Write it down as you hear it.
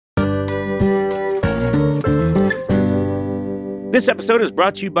This episode is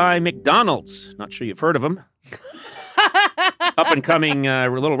brought to you by McDonald's. Not sure you've heard of them. Up-and-coming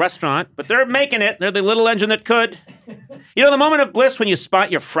little restaurant, but they're making it. They're the little engine that could. You know, the moment of bliss when you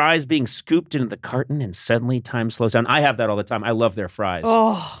spot your fries being scooped into the carton and suddenly time slows down. I have that all the time. I love their fries.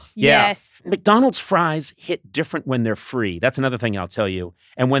 Oh, yeah. Yes. McDonald's fries hit different when they're free. That's another thing I'll tell you.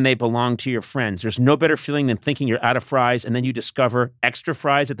 And when they belong to your friends. There's no better feeling than thinking you're out of fries and then you discover extra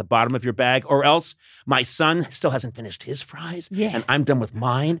fries at the bottom of your bag. Or else my son still hasn't finished his fries. Yeah. And I'm done with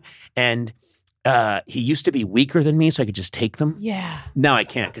mine. And he used to be weaker than me, so I could just take them. Yeah. Now I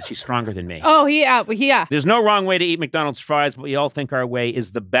can't because he's stronger than me. Oh, yeah. There's no wrong way to eat McDonald's fries, but we all think our way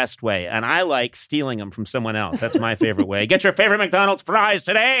is the best way. And I like stealing them from someone else. That's my favorite way. Get your favorite McDonald's fries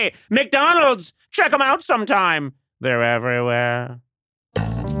today. McDonald's! Check them out sometime. They're everywhere.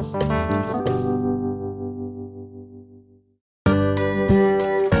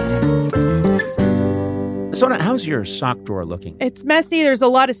 Sona, how's your sock drawer looking? It's messy. There's a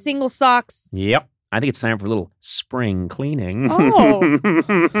lot of single socks. Yep. I think it's time for a little spring cleaning. Oh.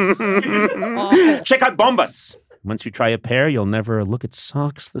 Check out Bombas. Once you try a pair, you'll never look at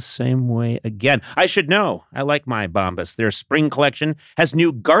socks the same way again. I should know. I like my Bombas. Their spring collection has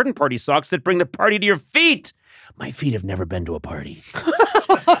new garden party socks that bring the party to your feet. My feet have never been to a party.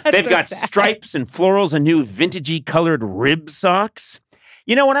 They've got stripes and florals and new vintagey colored rib socks.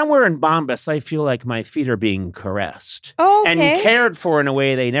 You know, when I'm wearing Bombas, I feel like my feet are being caressed and cared for in a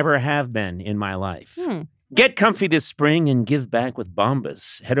way they never have been in my life. Get comfy this spring and give back with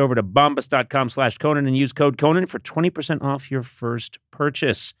Bombas. Head over to bombas.com/Conan and use code Conan for 20% off your first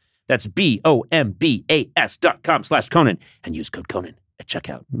purchase. That's BOMBAS.com/Conan and use code Conan at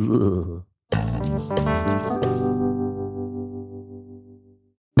checkout. Ugh.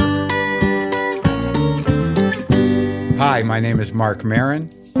 Hi, my name is Marc Maron,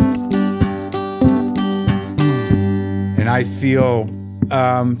 and I feel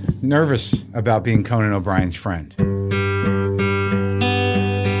nervous about being Conan O'Brien's friend.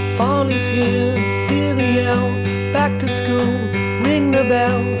 Fall is here, hear the yell, back to school, ring the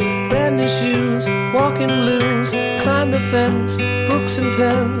bell, brand new shoes, walking blues, climb the fence, books and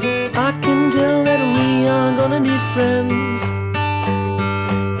pens, I can tell that we are gonna be friends.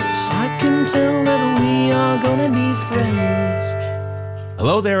 Yes, I can tell that we are gonna be friends.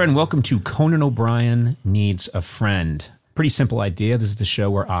 Hello there and welcome to Conan O'Brien Needs a Friend. Pretty simple idea. This is the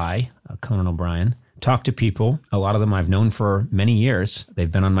show where I, Conan O'Brien, talk to people. A lot of them I've known for many years.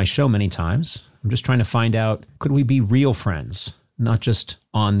 They've been on my show many times. I'm just trying to find out, could we be real friends? Not just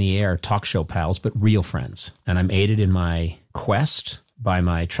on the air talk show pals, but real friends. And I'm aided in my quest by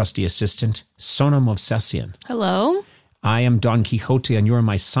my trusty assistant, Sona Movsesian. Hello. I am Don Quixote and you're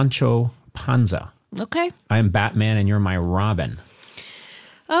my Sancho Panza. Okay. I am Batman and you're my Robin.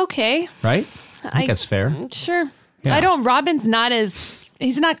 Okay. Right? I think that's fair. Sure. Yeah. Robin's not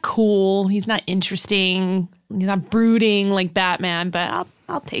he's not cool. He's not interesting. He's not brooding like Batman, but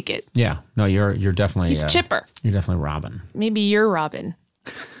I'll take it. Yeah. No, you're definitely... He's chipper. You're definitely Robin. Maybe you're Robin.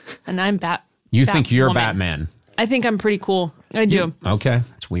 And I'm You think you're Batman? I think I'm pretty cool. I do. Okay.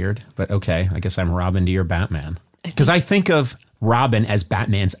 It's weird, but okay. I guess I'm Robin to your Batman. Because I think of Robin as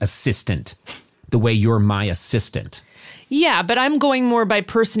Batman's assistant, the way you're my assistant. Yeah, but I'm going more by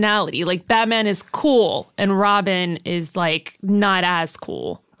personality. Like, Batman is cool, and Robin is, like, not as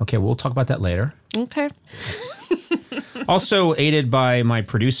cool. Okay, we'll talk about that later. Okay. Also aided by my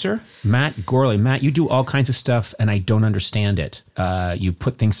producer, Matt Gorley. Matt, you do all kinds of stuff, and I don't understand it. You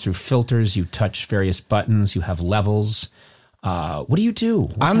put things through filters, you touch various buttons, you have levels. What do you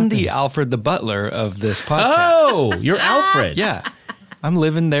do? I'm the Alfred the Butler of this podcast. Oh, you're Alfred. Yeah. I'm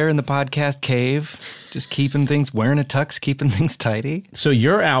living there in the podcast cave, just keeping things, wearing a tux, keeping things tidy. So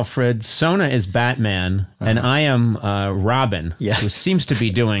you're Alfred, Sona is Batman, and I am Robin, yes, who seems to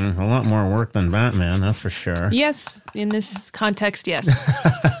be doing a lot more work than Batman, that's for sure. Yes, in this context, yes.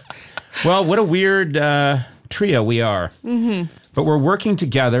 Well, what a weird trio we are. Mm-hmm. But we're working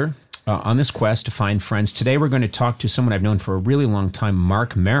together on this quest to find friends. Today we're going to talk to someone I've known for a really long time,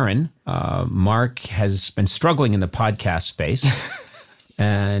 Marc Maron. Marc has been struggling in the podcast space.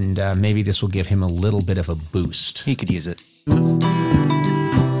 And maybe this will give him a little bit of a boost. He could use it.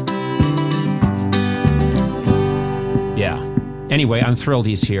 Yeah. Anyway, I'm thrilled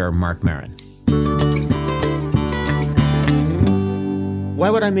he's here, Marc Maron.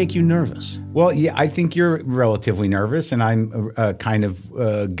 Why would I make you nervous? Well, yeah, I think you're relatively nervous, and I'm a kind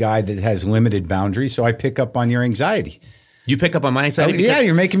of guy that has limited boundaries, so I pick up on your anxiety. You pick up on my anxiety? Yeah,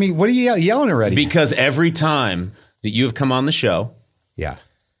 you're making me... What are you yelling already? Because every time that you have come on the show... Yeah.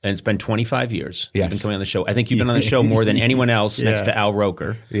 and it's been 25 years. Yes. You've been coming on the show. I think you've been on the show more than anyone else next to Al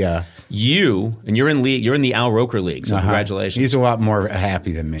Roker. Yeah. You're in the Al Roker League, so congratulations. He's a lot more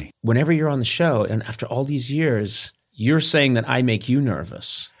happy than me. Whenever you're on the show, and after all these years, you're saying that I make you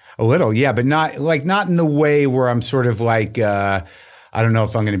nervous. A little, yeah, but not in the way where I'm sort of like, I don't know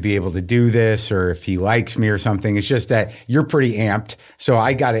if I'm going to be able to do this or if he likes me or something. It's just that you're pretty amped, so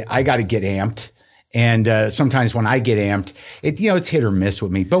I got to get amped. And sometimes when I get amped, it's hit or miss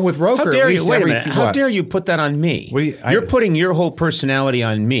with me. But with Roker, How dare at you? least Wait a minute. How dare you put that on me? You're putting your whole personality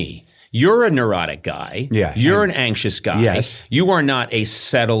on me. You're a neurotic guy. Yeah. You're an anxious guy. Yes. You are not a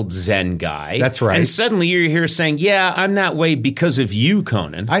settled Zen guy. That's right. And suddenly you're here saying, yeah, I'm that way because of you,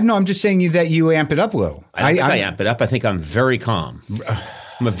 Conan. I know. I'm just saying that you amp it up a little. I think I amp it up. I think I'm very calm.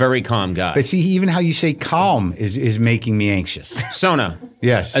 I'm a very calm guy. But see, even how you say calm is making me anxious. Sona.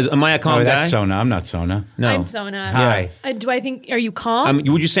 Yes. Am I a calm guy? That's Sona. I'm not Sona. No. I'm Sona. Hi. Do I think? Are you calm?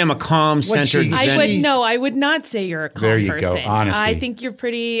 Would you say I'm a calm, centered she- Zen? I would not say you're a calm There you person. go, honesty. I think you're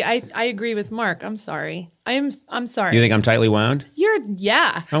pretty. I agree with Mark. I'm sorry. I'm sorry. You think I'm tightly wound?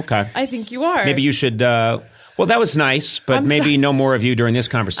 Yeah. Okay. I think you are. Maybe you should. Well, that was nice, but maybe no more of you during this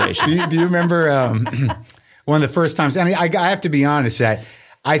conversation. Do you remember one of the first times? I mean, I have to be honest that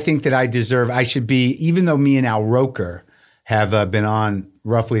I think that I should be, even though me and Al Roker have been on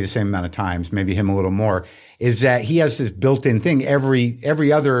roughly the same amount of times, maybe him a little more, is that he has this built-in thing.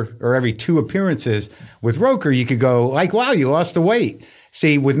 Every other or every 2 appearances with Roker, you could go like, wow, you lost the weight.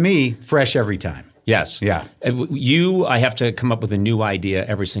 See, with me, fresh every time. Yes. Yeah. I have to come up with a new idea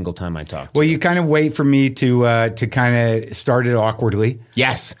every single time I talk. Well, you kind of wait for me to kind of start it awkwardly.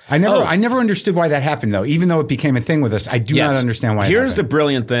 Yes. I never understood why that happened, though. Even though it became a thing with us, I do not understand why. Here's the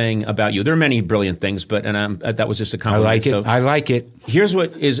brilliant thing about you. There are many brilliant things, but that was just a compliment. I like it. I like it. Here's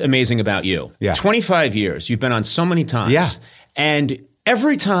what is amazing about you. Yeah. 25 years. You've been on so many times. Yeah. And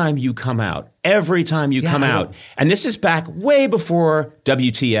every time you come out, and this is back way before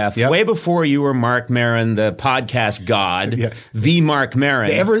WTF, way before you were Marc Maron, the podcast god, the Marc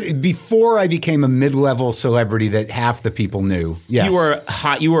Maron. Before I became a mid-level celebrity that half the people knew. Yes.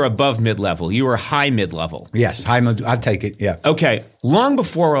 You were above mid-level. You were high mid-level. Yes, I'll take it, yeah. Okay, long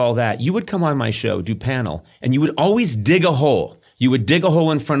before all that, you would come on my show, do panel, and you would always dig a hole. You would dig a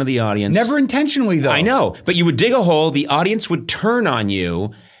hole in front of the audience. Never intentionally, though. I know, but you would dig a hole, the audience would turn on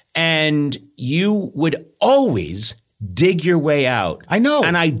you, and you would always dig your way out. I know.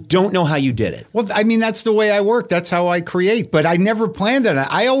 And I don't know how you did it. Well, I mean, that's the way I work. That's how I create. But I never planned on it.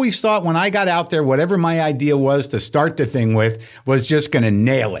 I always thought when I got out there, whatever my idea was to start the thing with was just going to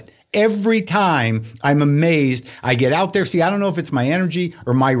nail it. Every time I'm amazed, I get out there. See, I don't know if it's my energy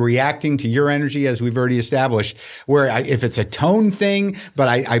or my reacting to your energy, as we've already established, where if it's a tone thing, but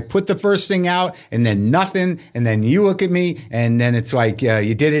I put the first thing out and then nothing. And then you look at me and then it's like,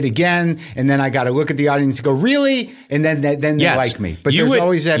 you did it again. And then I got to look at the audience and go, really? And then they like me. But there's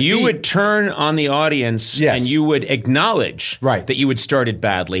always that You beat. would turn on the audience and you would acknowledge that you had started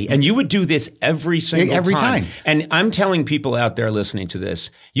badly. And you would do this every single time. And I'm telling people out there listening to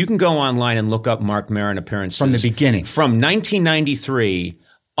this, you can go online and look up Marc Maron appearances. From the beginning. From 1993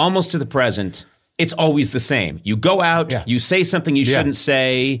 almost to the present, it's always the same. You go out, you say something you shouldn't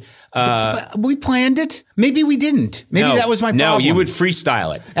say. We planned it. Maybe we didn't. Maybe that was my problem. No, you would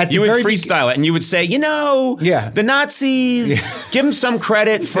freestyle it. You would freestyle it, and you would say, the Nazis, give them some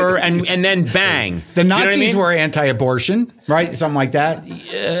credit for, and then bang. The Nazis were anti-abortion, right? Something like that.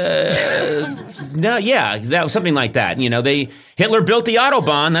 That was something like that. Hitler built the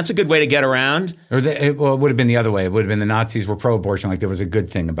Autobahn. That's a good way to get around. It would have been the other way. It would have been the Nazis were pro-abortion, like there was a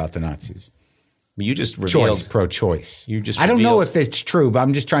good thing about the Nazis. You just revealed pro-choice. I don't know if it's true, but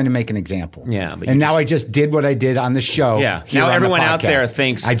I'm just trying to make an example. Yeah, but now I just did what I did on the show. Yeah. Now everyone out there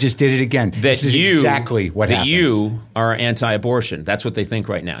thinks I just did it again. This is exactly what happens. You are anti-abortion. That's what they think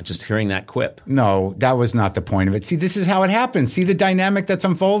right now. Just hearing that quip. No, that was not the point of it. See, this is how it happens. See the dynamic that's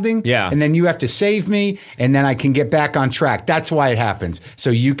unfolding. Yeah. And then you have to save me, and then I can get back on track. That's why it happens. So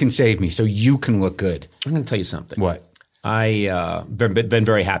you can save me. So you can look good. I'm going to tell you something. What? I've been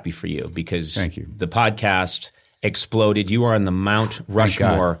very happy for you because Thank you. The podcast exploded. You are on the Mount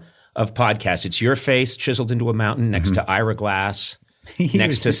Rushmore of podcasts. It's your face chiseled into a mountain next to Ira Glass,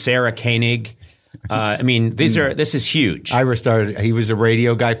 next to Sarah Koenig. This is huge. Ira started, he was a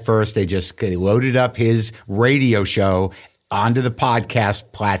radio guy first. They loaded up his radio show onto the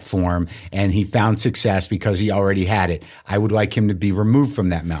podcast platform, and he found success because he already had it. I would like him to be removed from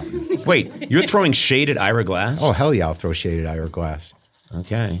that mountain. Wait, you're throwing shade at Ira Glass? Oh, hell yeah, I'll throw shade at Ira Glass.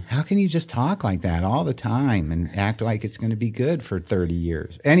 Okay. How can you just talk like that all the time and act like it's going to be good for 30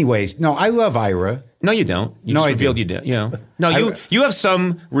 years? Anyways, no, I love Ira. No, you don't. You No, just I revealed do. you do. You know. No, you have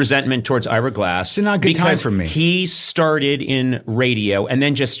some resentment towards Ira Glass. It's not a good time because for me. He started in radio and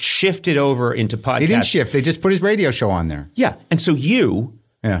then just shifted over into podcasting. He didn't shift. They just put his radio show on there. Yeah. And so you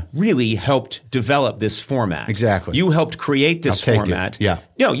Yeah. really helped develop this format. Exactly. You helped create this I'll take it. format. Yeah.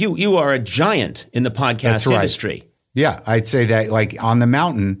 You are a giant in the podcast That's right. industry. Yeah, I'd say that like on the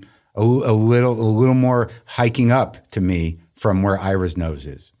mountain, a little more hiking up to me from where Ira's nose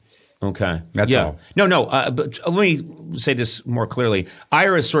is. Okay. That's all. No. But let me say this more clearly.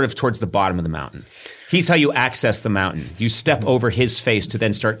 Ira is sort of towards the bottom of the mountain. He's how you access the mountain. You step over his face to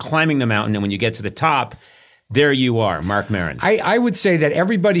then start climbing the mountain, and when you get to the top, there you are, Marc Maron. I would say that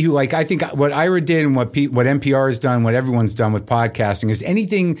everybody who I think what Ira did and what NPR has done, what everyone's done with podcasting is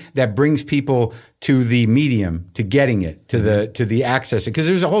anything that brings people to the medium, to getting it, to the access it. Because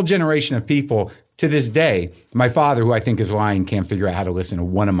there's a whole generation of people to this day. My father, who I think is lying, can't figure out how to listen to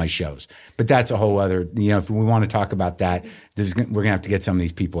one of my shows. But that's a whole other. If we want to talk about that, we're gonna have to get some of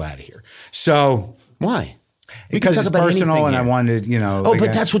these people out of here. So why? Because it's personal, and I wanted, Oh,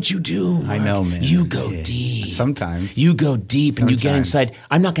 but that's what you do. Mark. I know, man. You go Yeah. deep. Sometimes. You go deep and you get Sometimes. inside.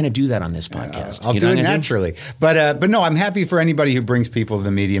 I'm not going to do that on this podcast. I'll You do know it what I'm gonna naturally. But no, I'm happy for anybody who brings people to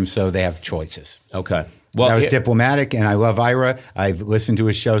the medium so they have choices. Okay. Well, That was diplomatic, and I love Ira. I've listened to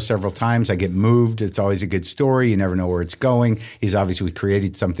his show several times. I get moved. It's always a good story. You never know where it's going. He's obviously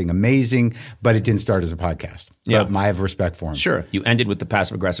created something amazing, but it didn't start as a podcast. Yeah. But I have respect for him. Sure. You ended with the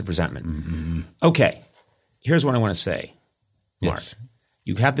passive-aggressive resentment. Mm-hmm. Okay. Here's what I want to say, Mark. Yes.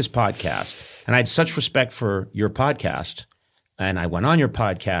 You have this podcast, and I had such respect for your podcast, and I went on your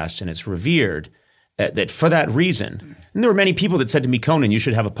podcast, and it's revered that for that reason. And there were many people that said to me, Conan, you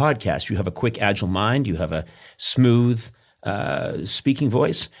should have a podcast. You have a quick, agile mind. You have a smooth speaking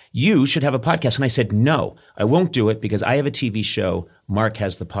voice. You should have a podcast. And I said, no, I won't do it because I have a TV show. Mark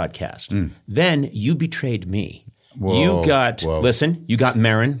has the podcast. Then you betrayed me. You got, listen, you got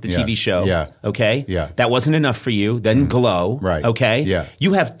Maron, the TV show. Yeah. Okay? Yeah. That wasn't enough for you. Then Glow. Right. Okay? Yeah.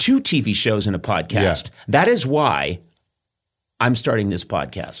 You have 2 TV shows and a podcast. Yeah. That is why I'm starting this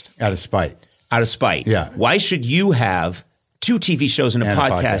podcast. Out of spite. Out of spite. Yeah. Why should you have 2 TV shows and a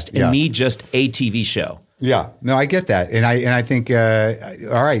podcast and yeah. me just a TV show? Yeah. No, I get that. And I think,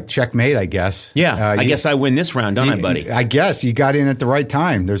 all right, checkmate, I guess. Yeah. I guess I win this round, don't I, buddy? I guess you got in at the right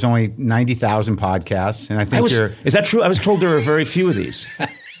time. There's only 90,000 podcasts, and I think Is that true? I was told there are very few of these.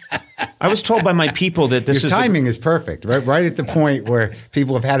 I was told by my people that this your timing is perfect. Right at the point where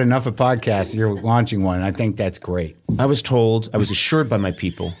people have had enough of podcasts, you're launching one. And I think that's great. I was assured by my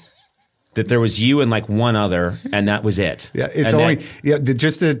people that there was you and like one other, and that was it. Yeah, it's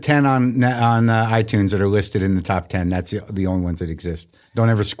just the 10 on iTunes that are listed in the top 10. That's the only ones that exist. Don't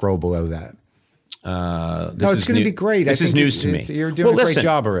ever scroll below that. It's going to be great. This is news to me. You're doing a great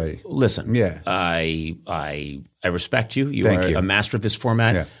job already. Listen, yeah, I respect you. You Thank are you. a master of this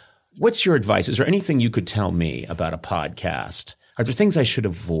format. Yeah. What's your advice? Is there anything you could tell me about a podcast? Are there things I should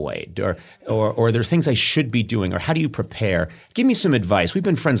avoid, or are there things I should be doing, or how do you prepare? Give me some advice. We've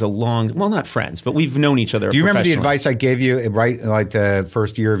been friends not friends, but we've known each other. Do you remember the professionally. advice I gave you right like the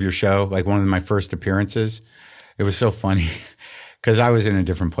first year of your show, like one of my first appearances? It was so funny because I was in a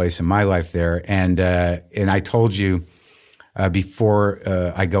different place in my life there, and I told you before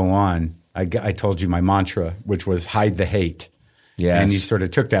I go on, I told you my mantra, which was hide the hate. Yes. And you sort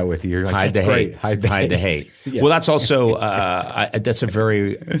of took that with you. You're like, hide that's the great. hate. Hide the hate. Yeah. Well, that's also that's a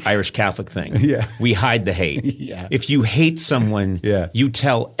very Irish Catholic thing. Yeah. We hide the hate. Yeah. If you hate someone, you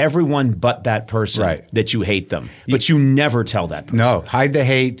tell everyone but that person that you hate them, but you never tell that person. No, hide the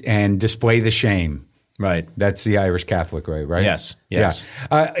hate and display the shame. Right. That's the Irish Catholic way, right? Yes. Yeah.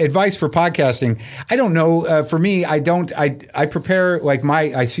 Advice for podcasting. I don't know. For me, I prepare like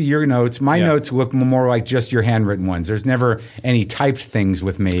I see your notes. My notes look more like just your handwritten ones. There's never any typed things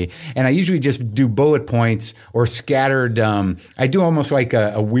with me. And I usually just do bullet points or scattered. I do almost like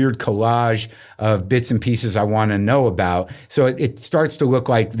a weird collage of bits and pieces I want to know about. So it starts to look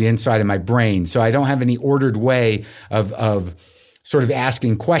like the inside of my brain. So I don't have any ordered way of sort of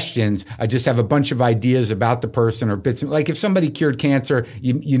asking questions. I just have a bunch of ideas about the person or bits. Like if somebody cured cancer,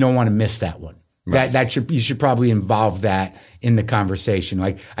 you don't want to miss that one. Right. You should probably involve that in the conversation.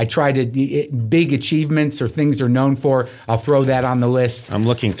 Like I try to big achievements or things they're known for. I'll throw that on the list. I'm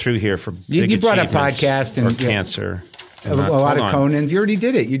looking through here for big you brought up achievements podcast and cancer. A lot of Conans. You already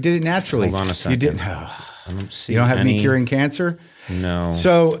did it. You did it naturally. Hold on a second. You didn't. You don't have any curing cancer? No.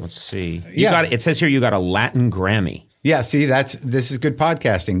 So let's see. It says here you got a Latin Grammy. Yeah, see, this is good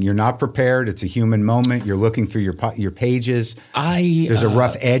podcasting. You're not prepared. It's a human moment. You're looking through your pages. There's a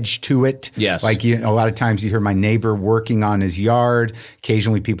rough edge to it. Yes. Like a lot of times you hear my neighbor working on his yard.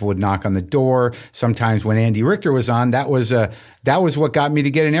 Occasionally people would knock on the door. Sometimes when Andy Richter was on, that was what got me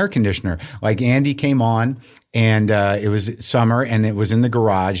to get an air conditioner. Like Andy came on. And it was summer, and it was in the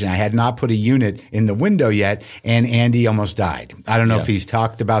garage, and I had not put a unit in the window yet, and Andy almost died. I don't know if he's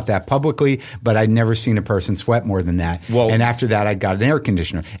talked about that publicly, but I'd never seen a person sweat more than that. And after that, I got an air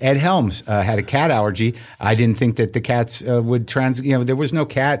conditioner. Ed Helms had a cat allergy. I didn't think that the cats would there was no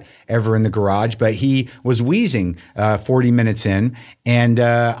cat ever in the garage, but he was wheezing 40 minutes in, and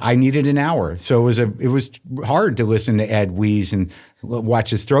I needed an hour. So it was hard to listen to Ed wheeze and watch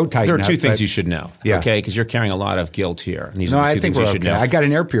his throat tighten There are up, two things you should know, Yeah. okay? Because you're carrying a lot of guilt here. And these are the I two think things we're you should okay. know. I got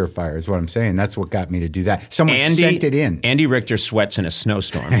an air purifier is what I'm saying. That's what got me to do that. Someone sent it in. Andy Richter sweats in a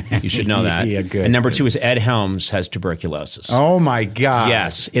snowstorm. You should know that. Yeah, good. And number two is Ed Helms has tuberculosis. Oh, my God.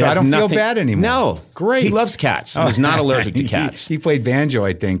 Yes. So I don't feel bad anymore. No. Great. He loves cats. He's not allergic to cats. He played banjo,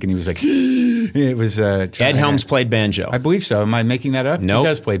 I think, and he was like, it was Ed Helms played banjo. I believe so. Am I making that up? Nope. He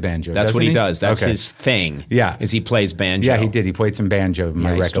does play banjo. That's what he does. That's okay. his thing. Yeah. Is he plays banjo. Yeah, he did. He played some banjo, in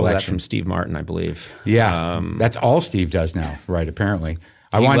my He stole that recollection. from Steve Martin, I believe. Yeah. That's all Steve does now, right, apparently.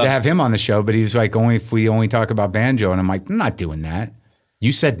 I wanted to loves- have him on the show, but he was like, if we only talk about banjo. And I'm like, I'm not doing that.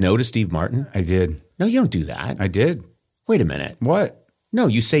 You said no to Steve Martin? I did. No, you don't do that. I did. Wait a minute. What? No,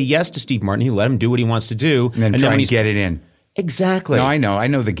 you say yes to Steve Martin. You let him do what he wants to do. And then try when and he's get it in. Exactly. No, I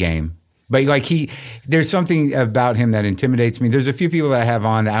know the game. But like there's something about him that intimidates me. There's a few people that I have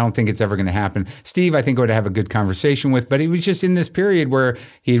on that I don't think it's ever going to happen. Steve, I think I would have a good conversation with, but he was just in this period where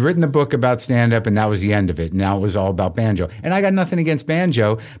he'd written a book about stand-up and that was the end of it. Now it was all about banjo. And I got nothing against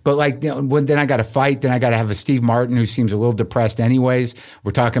banjo, but like then I got to fight. Then I got to have a Steve Martin who seems a little depressed anyways.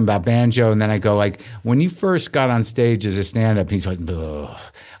 We're talking about banjo. And then I go like, when you first got on stage as a stand-up, he's like, ugh.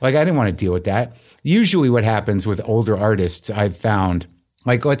 Like I didn't want to deal with that. Usually what happens with older artists, I've found,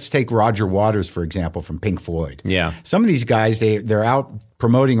 like, let's take Roger Waters, for example, from Pink Floyd. Yeah. Some of these guys, they're out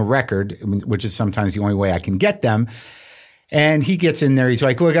promoting a record, which is sometimes the only way I can get them. And he gets in there. He's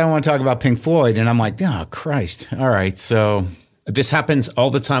like, look, I don't want to talk about Pink Floyd. And I'm like, oh, Christ. All right. So This happens all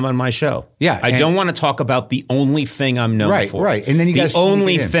the time on my show. Yeah, I don't want to talk about the only thing I'm known for. Right. And then you got the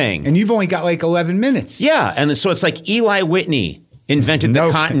only thing. And you've only got like 11 minutes. Yeah. And so it's like Eli Whitney invented the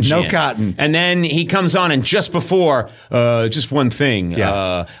cotton gin. No cotton. And then he comes on and just before, just one thing.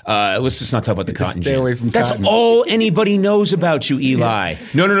 Yeah. Let's just not talk about the cotton Stay gin. away from That's cotton. all anybody knows about you, Eli.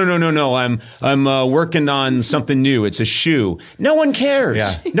 Yeah. No. I'm working on something new. It's a shoe. No one cares.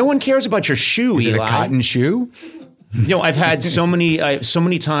 Yeah. No one cares about your shoe, Is Eli. it a cotton shoe? I've had so many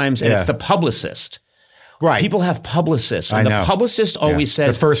times, and it's the publicist. Right. People have publicists, and I know. the publicist always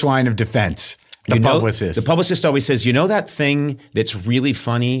says the first line of defense. The publicist. The publicist always says, that thing that's really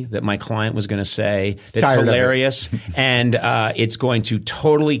funny that my client was going to say, that's Tired of it. hilarious, and it's going to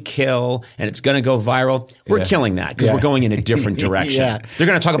totally kill, and it's going to go viral. We're killing that because we're going in a different direction. Yeah. They're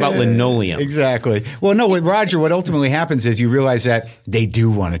going to talk about linoleum. Exactly. Well, no, with Roger, what ultimately happens is you realize that they do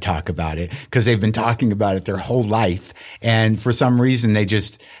want to talk about it because they've been talking about it their whole life. And for some reason, they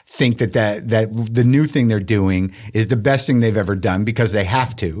just think that the new thing they're doing is the best thing they've ever done because they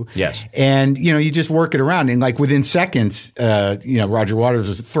have to. Yes. And, you just work it around. And like within seconds, Roger Waters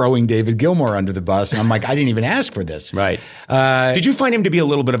was throwing David Gilmour under the bus. And I'm like, I didn't even ask for this. Right. Did you find him to be a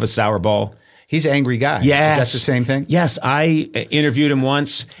little bit of a sour ball? He's an angry guy. Yes. That's the same thing? Yes. I interviewed him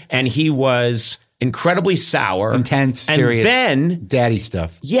once, and he was incredibly sour. Intense, serious. And then daddy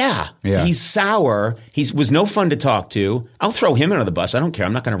stuff. Yeah. He's sour. He was no fun to talk to. I'll throw him under the bus. I don't care.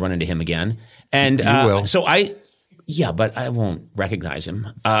 I'm not going to run into him again. And you will. So but I won't recognize him.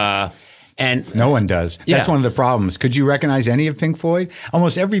 And no one does. That's one of the problems. Could you recognize any of Pink Floyd?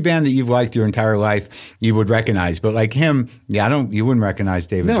 Almost every band that you've liked your entire life, you would recognize. But like him, you wouldn't recognize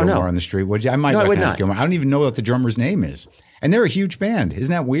David Gilmour on the street, would you? I might recognize Gilmour. I don't even know what the drummer's name is. And they're a huge band.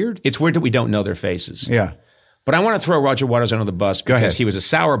 Isn't that weird? It's weird that we don't know their faces. Yeah. But I want to throw Roger Waters under the bus because he was a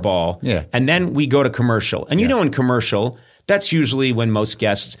sour ball. Yeah. And then we go to commercial. And in commercial, that's usually when most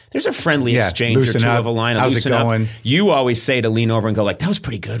guests, there's a friendly exchange or two of a line. How's it going? You always say to lean over and go like, that was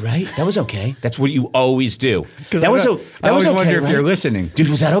pretty good, right? That was okay. That's what you always do. I always wonder if you're listening. Dude,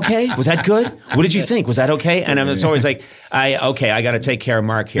 was that okay? Was that good? What did you think? Was that okay? And it's always like, I got to take care of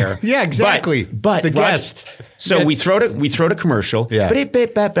Mark here. Yeah, exactly. But the guest. So we throw to commercial. Yeah.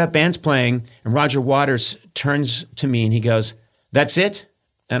 But band's playing, and Roger Waters turns to me and he goes, "That's it?"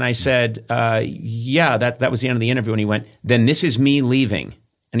 And I said, "Yeah, that was the end of the interview." And he went, "Then this is me leaving."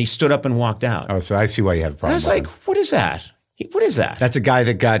 And he stood up and walked out. Oh, so I see why you have a problem. And I was like, "What is that?" What is that? That's a guy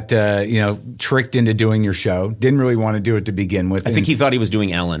that got, tricked into doing your show. Didn't really want to do it to begin with. I think he thought he was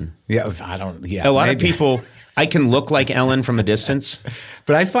doing Ellen. Yeah, A lot of people, I can look like Ellen from a distance.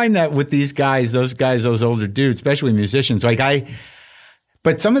 But I find that with these guys, those older dudes, especially musicians,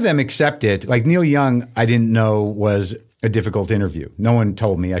 but some of them accept it. Like Neil Young, I didn't know was a difficult interview. No one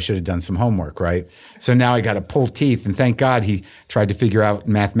told me. I should have done some homework, right? So now I got to pull teeth. And thank God he tried to figure out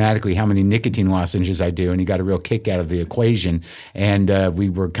mathematically how many nicotine lozenges I do. And he got a real kick out of the equation. And we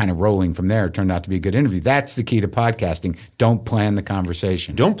were kind of rolling from there. It turned out to be a good interview. That's the key to podcasting. Don't plan the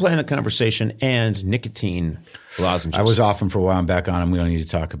conversation. Don't plan the conversation and nicotine lozenges. I was off him for a while. I'm back on him. We don't need to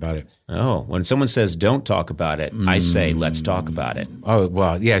talk about it. Oh, when someone says don't talk about it, I say let's talk about it. Oh,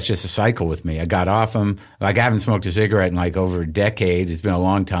 well, yeah, it's just a cycle with me. I got off them. Like, I haven't smoked a cigarette in like over a decade. It's been a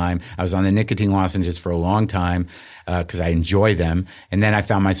long time. I was on the nicotine lozenges for a long time because I enjoy them. And then I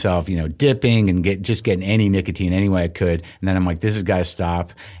found myself, dipping and getting any nicotine any way I could. And then I'm like, this has got to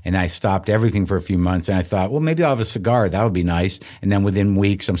stop. And I stopped everything for a few months. And I thought, well, maybe I'll have a cigar. That would be nice. And then within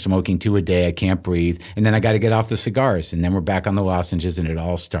weeks, I'm smoking 2 a day. I can't breathe. And then I got to get off the cigars. And then we're back on the lozenges and it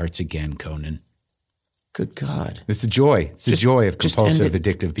all starts again, Conan. Good God. It's the joy. It's the joy of compulsive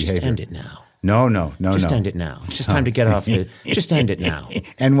addictive behavior. Just end it now. No. Just end it now. It's just time to get off it. Just end it now.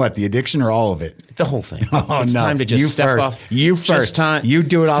 And what? The addiction or all of it? The whole thing. Oh, it's no. time to just You step first. off. You first. You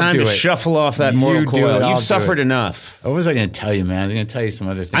do it, I'll do it. It's time to shuffle off that mortal You do coil. it, I'll You've do suffered it. enough. What was I going to tell you, man? I was going to tell you some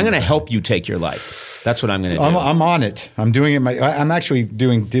other things. I'm going to help you take your life. That's what I'm going to do. I'm on it. I'm doing it. I'm actually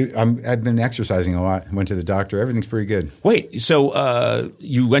I've been exercising a lot. Went to the doctor. Everything's pretty good. Wait, so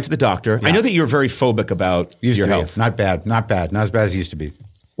you went to the doctor. Yeah. I know that you're very phobic about your health. Not bad. Not as bad as it used to be.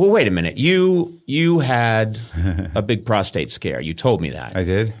 Well, wait a minute. You had a big prostate scare. You told me that. I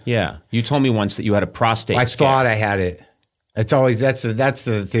did? Yeah. You told me once that you had a prostate scare. I thought I had it. It's always that's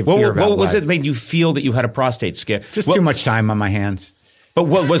the fear about what was life. it made you feel that you had a prostate scare? Just too much time on my hands. But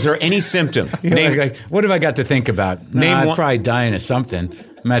was there any symptom? What have I got to think about? I'm probably dying of something.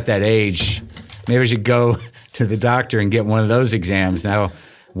 I'm at that age. Maybe I should go to the doctor and get one of those exams. That'll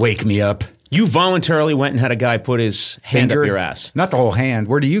wake me up. You voluntarily went and had a guy put his hand up your ass. Not the whole hand.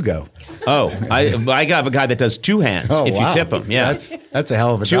 Where do you go? Oh, I have a guy that does 2 hands if you tip him. Yeah, that's a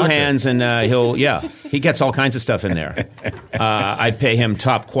hell of a 2 doctor. hands, and he gets all kinds of stuff in there. I pay him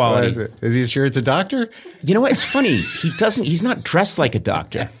top quality. Is he sure it's a doctor? You know what? It's funny. He's not dressed like a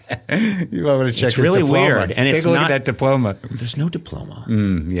doctor. You want to check it's his really diploma. weird, and Take a look at that diploma. There's no diploma.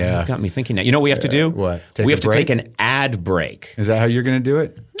 Yeah, you got me thinking that. You know what we have to do? What? We have to take an ad break. Is that how you're going to do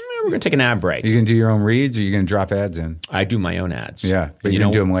it? We're going to take an ad break. Are you going to do your own reads, or are you going to drop ads in? I do my own ads. Yeah, but you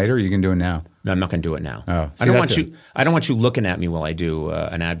going to do them later, or you can do it now? No, I'm not going to do it now. Oh, I don't want you looking at me while I do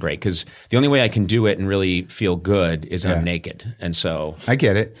an ad break, because the only way I can do it and really feel good is I'm naked, and so I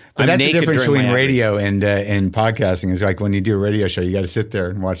get it. But that's the difference between radio and podcasting. Is like when you do a radio show, you got to sit there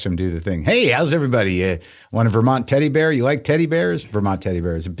and watch them do the thing. Hey, how's everybody? Want a Vermont teddy bear? You like teddy bears? Vermont Teddy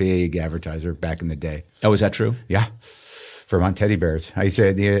Bear is a big advertiser back in the day. Oh, is that true? Yeah. Vermont Teddy Bears. I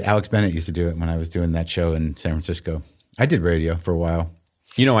said Alex Bennett used to do it when I was doing that show in San Francisco. I did radio for a while.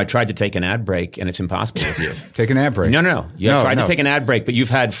 You know, I tried to take an ad break, and it's impossible with you. Take an ad break? No. Tried to take an ad break, but you've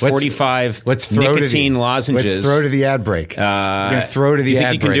had 45 nicotine lozenges. Let's throw to the ad break. We're going to throw to the ad break. You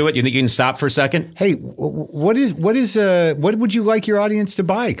think you can do it? You think you can stop for a second? Hey, what would you like your audience to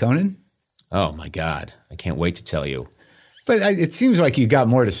buy, Conan? Oh, my God. I can't wait to tell you. But it seems like you got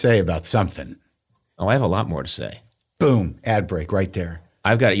more to say about something. Oh, I have a lot more to say. Boom, ad break right there.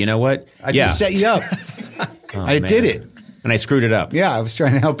 I've got it. You know what? I just set you up. I did it. And I screwed it up. Yeah, I was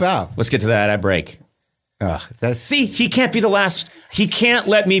trying to help out. Let's get to that ad break. See, he can't be the last. He can't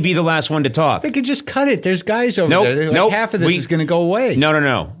let me be the last one to talk. They could just cut it. There's guys over there. Like half of this is going to go away.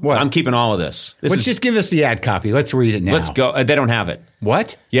 No. What? I'm keeping all of this. Let's just give us the ad copy. Let's read it now. Let's go. They don't have it.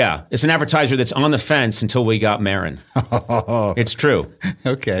 What? Yeah. It's an advertiser that's on the fence until we got Maron. It's true.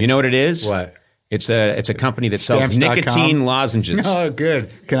 Okay. You know what it is? What? It's a company that sells nicotine lozenges. Oh, good.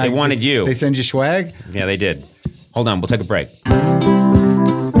 They wanted you. They send you swag? Yeah, they did. Hold on. We'll take a break.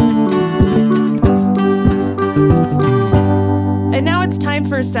 And now it's time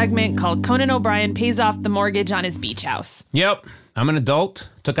for a segment called Conan O'Brien Pays Off the Mortgage on His Beach House. Yep. I'm an adult,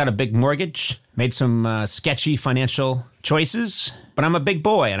 took out a big mortgage, made some sketchy financial choices, but I'm a big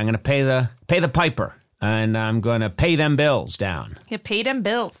boy, and I'm going to pay the piper, and I'm going to pay them bills down. Yeah, pay them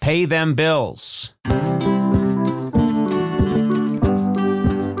bills. Pay them bills.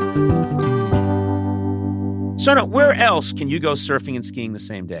 Sona, where else can you go surfing and skiing the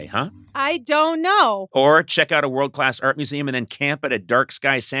same day, huh? I don't know. Or check out a world-class art museum and then camp at a dark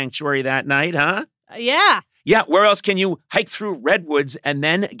sky sanctuary that night, huh? Yeah. Yeah, where else can you hike through redwoods and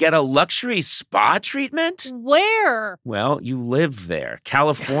then get a luxury spa treatment? Where? Well, you live there.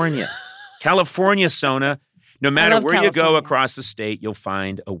 California. California, Sona. No matter love where you go California. across the state, you'll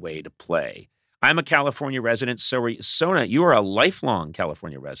find a way to play. I'm a California resident, so are you. Sona, you are a lifelong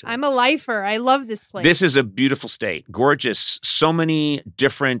California resident. I'm a lifer. I love this place. This is a beautiful state. Gorgeous. So many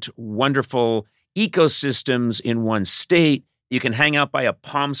different, wonderful ecosystems in one state. You can hang out by a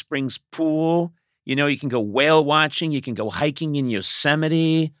Palm Springs pool. You know, you can go whale watching. You can go hiking in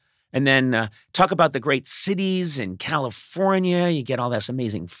Yosemite. And then talk about the great cities in California. You get all this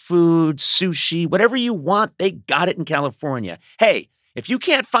amazing food, sushi, whatever you want, they got it in California. Hey, if you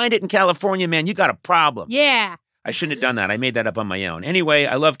can't find it in California, man, you got a problem. Yeah. I shouldn't have done that. I made that up on my own. Anyway,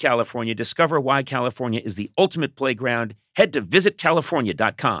 I love California. Discover why California is the ultimate playground. Head to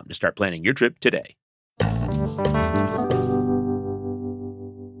visitcalifornia.com to start planning your trip today.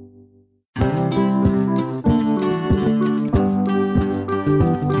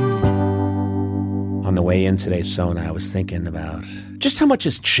 On the way in today, Sona, I was thinking about just how much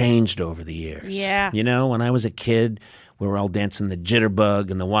has changed over the years. Yeah. You know, when I was a kid, we were all dancing the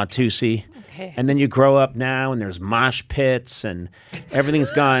jitterbug and the Watusi. Okay. And then you grow up now and there's mosh pits and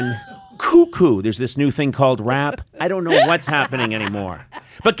everything's gone cuckoo. There's this new thing called rap. I don't know what's happening anymore.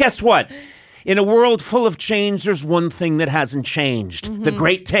 But guess what? In a world full of change, there's one thing that hasn't changed. The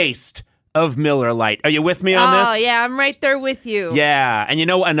great taste of Miller Lite. Are you with me on this? Oh, yeah, I'm right there with you. Yeah. And you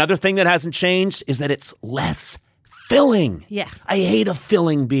know, another thing that hasn't changed is that it's less filling. Yeah. I hate a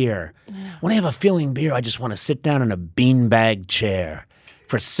filling beer. When I have a filling beer, I just want to sit down in a beanbag chair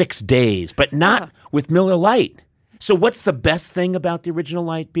for 6 days, but not with Miller Lite. So what's the best thing about the original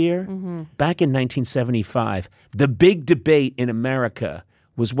light beer? Back in 1975, the big debate in America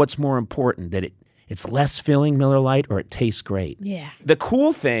was what's more important, that it's less filling, Miller Lite, or it tastes great. Yeah. The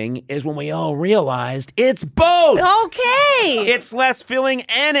cool thing is when we all realized it's both. Okay. It's less filling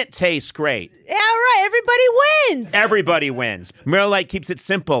and it tastes great. All right. Everybody wins. Everybody wins. Miller Lite keeps it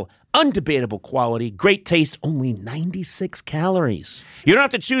simple. Undebatable quality, great taste, only 96 calories. You don't have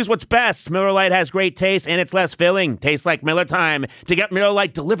to choose what's best. Miller Lite has great taste and it's less filling. Tastes like Miller time. To get Miller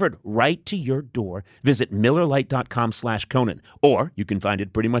Lite delivered right to your door, visit MillerLite.com/Conan. Or you can find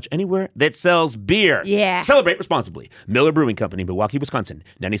it pretty much anywhere that sells beer. Yeah. Celebrate responsibly. Miller Brewing Company, Milwaukee, Wisconsin.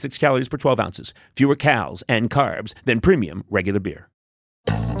 96 calories per 12 ounces. Fewer calories and carbs than premium regular beer.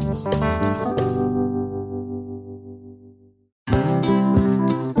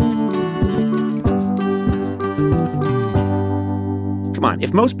 Come on,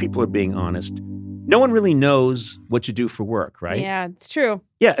 if most people are being honest, no one really knows what you do for work, right? Yeah, it's true.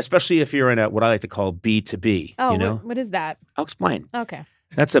 Yeah, especially if you're in a what I like to call B2B. Oh, you know? what is that? I'll explain. Okay.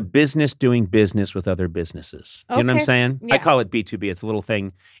 That's a business doing business with other businesses. You know what I'm Okay. saying? Yeah. I call it B2B. It's a little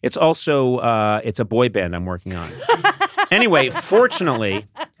thing. It's also it's a boy band I'm working on. Anyway, fortunately,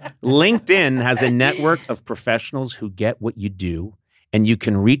 LinkedIn has a network of professionals who get what you do, and you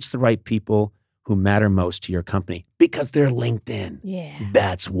can reach the right people who matter most to your company because they're LinkedIn. Yeah.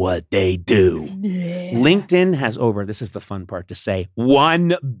 That's what they do. Yeah. LinkedIn has over, this is the fun part to say,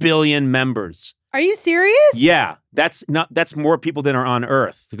 1 billion members. Are you serious? Yeah, that's more people than are on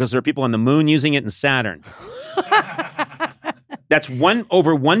Earth because there are people on the moon using it and Saturn. That's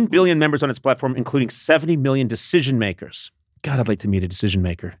over 1 billion members on its platform, including 70 million decision makers. God, I'd like to meet a decision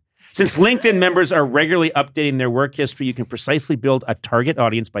maker. Since LinkedIn members are regularly updating their work history, you can precisely build a target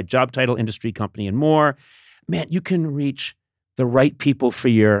audience by job title, industry, company, and more. Man, you can reach the right people for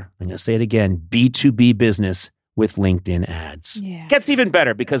your, I'm going to say it again, B2B business with LinkedIn ads. Yeah. Gets even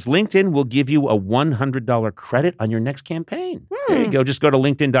better because LinkedIn will give you a $100 credit on your next campaign. There you go. Just go to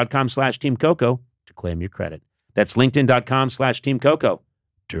linkedin.com/Team Coco to claim your credit. That's linkedin.com/Team Coco.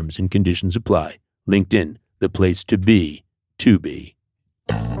 Terms and conditions apply. LinkedIn, the place to be, to be.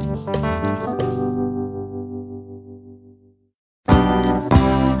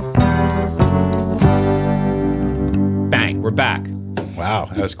 Bang, we're back. Wow,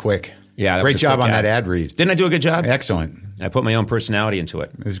 that was quick. Yeah, that Great was a job quick on ad. that ad read. Didn't I do a good job? Excellent. I put my own personality into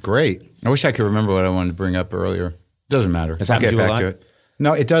it. It was great. I wish I could remember what I wanted to bring up earlier. Doesn't matter. Has I'll happened get to you a back lot? to it.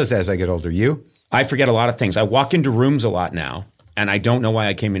 No, it does as I get older. You? I forget a lot of things. I walk into rooms a lot now, and I don't know why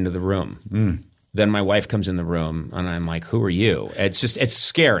I came into the room. Then my wife comes in the room, and I'm like, who are you? It's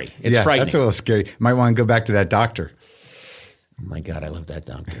scary. It's yeah, frightening. that's a little scary. Might want to go back to that doctor. Oh, my God, I love that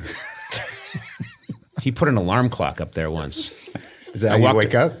doctor. He put an alarm clock up there once. Is that how you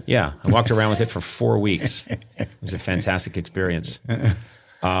wake up? Yeah. I walked around with it for 4 weeks. It was a fantastic experience.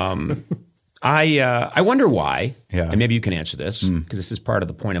 I wonder why, Yeah. and maybe you can answer this, because this is part of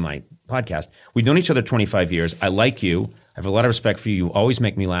the point of my podcast. We've known each other 25 years. I like you. I have a lot of respect for you. You always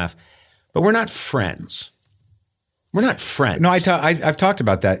make me laugh. But we're not friends. We're not friends. No, I've talked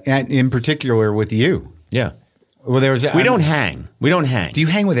about that, and in particular with you. Yeah. Well, we don't hang. We don't hang. Do you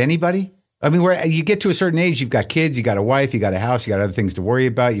hang with anybody? I mean, where you get to a certain age, you've got kids, you got a wife, you got a house, you got other things to worry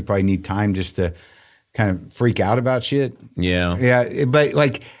about. You probably need time just to kind of freak out about shit. Yeah. Yeah. But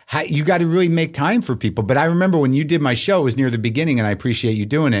like, you got to really make time for people. But I remember when you did my show, it was near the beginning, and I appreciate you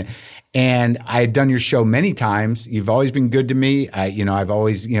doing it. And I had done your show many times. You've always been good to me. I've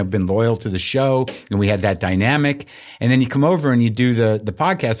always, been loyal to the show, and we had that dynamic. And then you come over and you do the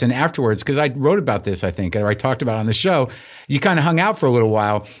podcast. And afterwards, because I wrote about this, I think, or I talked about it on the show, you kind of hung out for a little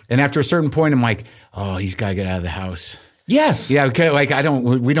while. And after a certain point, I'm like, oh, he's got to get out of the house. Yes. Yeah. Okay. Like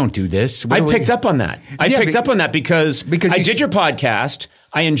we don't do this. I picked up on that. I picked up on that because I did your podcast.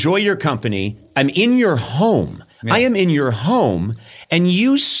 I enjoy your company. I'm in your home. Yeah. I am in your home. And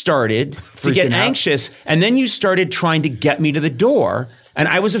you started to get anxious, and then you started trying to get me to the door, and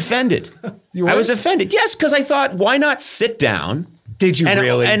I was offended. I was offended. Yes, because I thought, why not sit down? Did you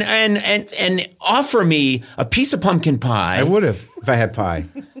really? And offer me a piece of pumpkin pie. I would have if I had pie.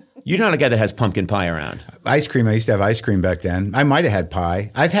 You're not a guy that has pumpkin pie around. Ice cream. I used to have ice cream back then. I might have had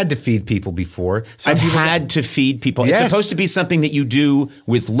pie. I've had to feed people before. I've had to feed people. Yes. It's supposed to be something that you do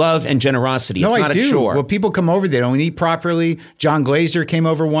with love and generosity. It's not a chore. Well, people come over. They don't eat properly. John Glazer came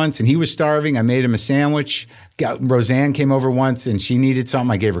over once, and he was starving. I made him a sandwich. Roseanne came over once, and she needed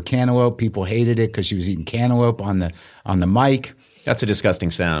something. I gave her cantaloupe. People hated it because she was eating cantaloupe on the mic. That's a disgusting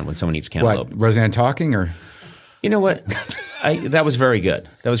sound when someone eats cantaloupe. What, Roseanne talking or? You know what? That was very good.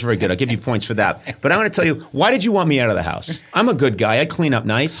 That was very good. I'll give you points for that. But I want to tell you, why did you want me out of the house? I'm a good guy. I clean up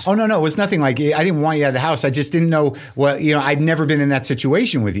nice. Oh, no. It was nothing like I didn't want you out of the house. I just didn't know I'd never been in that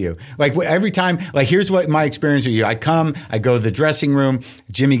situation with you. Like every time, like here's what my experience with you. I come, I go to the dressing room.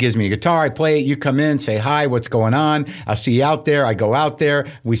 Jimmy gives me a guitar. I play it. You come in, say hi. What's going on? I'll see you out there. I go out there.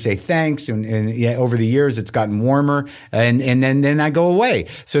 We say thanks. And over the years, it's gotten warmer. And then I go away.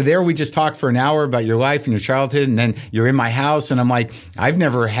 So there we just talked for an hour about your life and your childhood. And then you're in my house. And I'm like, I've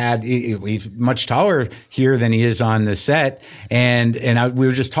never had, he's much taller here than he is on the set. And we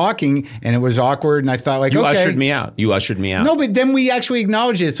were just talking, and it was awkward. And I thought, like, You ushered me out. No, but then we actually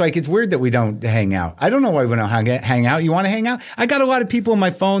acknowledged it. It's like, it's weird that we don't hang out. I don't know why we don't hang out. You want to hang out? I got a lot of people on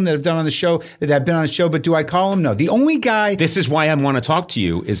my phone that have been on the show, but do I call them? No. The only guy. This is why I want to talk to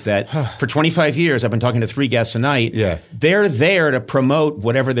you, is that for 25 years, I've been talking to 3 guests a night. Yeah. They're there to promote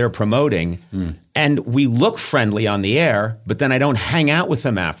whatever they're promoting. And we look friendly on the air, but then I don't hang out with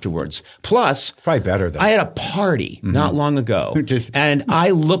them afterwards. Plus, probably better though. I had a party not long ago, and I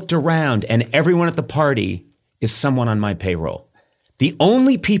looked around, and everyone at the party is someone on my payroll. The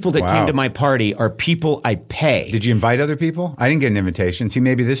only people that came to my party are people I pay. Did you invite other people? I didn't get an invitation. See,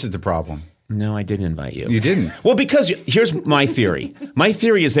 maybe this is the problem. No, I didn't invite you. You didn't? Well, because here's my theory. My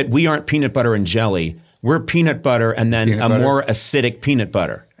theory is that we aren't peanut butter and jelly. We're peanut butter and then more acidic peanut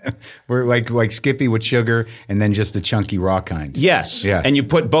butter. We're like Skippy with sugar and then just the chunky raw kind. Yes. Yeah. And you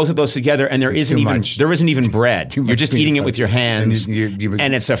put both of those together, and there isn't even bread. You're just eating it with your hands,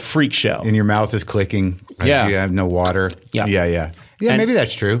 and it's a freak show. And your mouth is clicking. Yeah. You have no water. Yeah. Yeah, maybe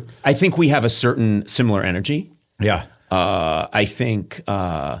that's true. I think we have a certain similar energy. Yeah. I think you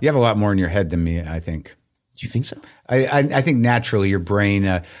have a lot more in your head than me, I think. Do you think so? I think naturally your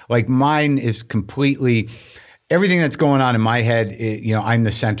brain, like mine is completely, everything that's going on in my head, I'm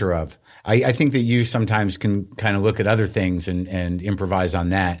the center of. I think that you sometimes can kind of look at other things and improvise on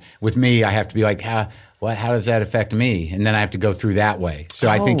that. With me, I have to be like, how does that affect me? And then I have to go through that way. So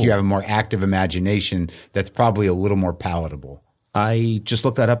I think you have a more active imagination that's probably a little more palatable. I just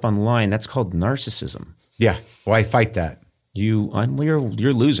looked that up online. That's called narcissism. Yeah. Well, I fight that. You're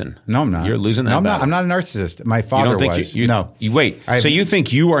losing. No, I'm not. You're losing that. No, I'm not a narcissist. My father was. No. Wait. So you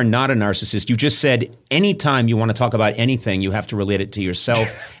think you are not a narcissist? You just said anytime you want to talk about anything, you have to relate it to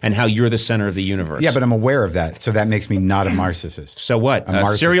yourself and how you're the center of the universe. Yeah, but I'm aware of that, so that makes me not a narcissist. So what? A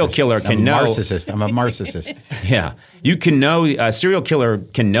serial killer can know. I'm a narcissist. Yeah. You can know, a serial killer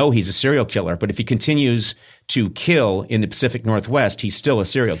can know he's a serial killer, but if he continues to kill in the Pacific Northwest, he's still a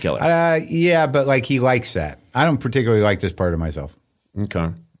serial killer. Yeah, but like he likes that. I don't particularly like this part of myself. Okay.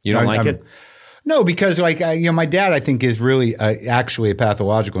 You don't like it? No, because my dad, I think, is really actually a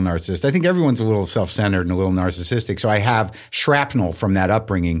pathological narcissist. I think everyone's a little self-centered and a little narcissistic. So I have shrapnel from that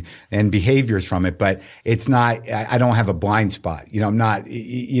upbringing and behaviors from it, but it's not, I don't have a blind spot. I'm not,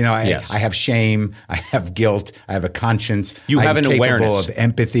 Yes. I have shame, I have guilt, I have a conscience. You have an awareness. I'm capable of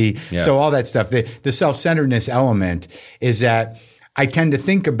empathy. Yeah. So all that stuff. The self-centeredness element is that I tend to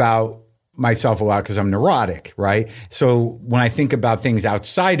think about myself a lot because I'm neurotic, right? So when I think about things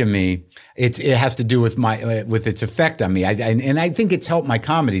outside of me, it has to do with its effect on me. And I think it's helped my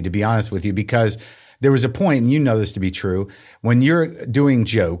comedy, to be honest with you, because there was a point, and you know this to be true, when you're doing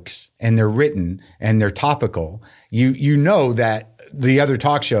jokes and they're written and they're topical, you know that the other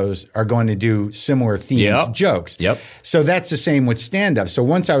talk shows are going to do similar themed jokes. Yep. So that's the same with stand-up. So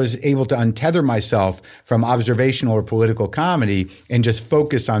once I was able to untether myself from observational or political comedy and just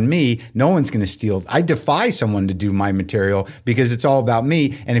focus on me, no one's going to steal. I defy someone to do my material because it's all about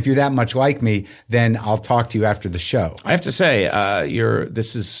me. And if you're that much like me, then I'll talk to you after the show. I have to say,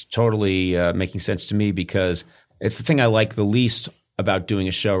 this is totally making sense to me because it's the thing I like the least about doing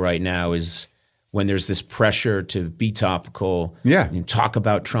a show right now is when there's this pressure to be topical, and talk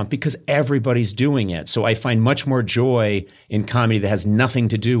about Trump, because everybody's doing it. So I find much more joy in comedy that has nothing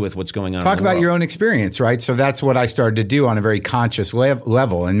to do with what's going on. Talk about your own experience, right? So that's what I started to do on a very conscious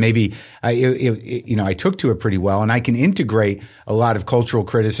level, and maybe I took to it pretty well, and I can integrate a lot of cultural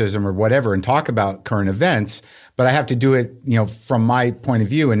criticism or whatever and talk about current events. But I have to do it, from my point of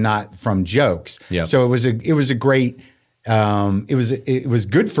view and not from jokes. Yep. So it was a great. It was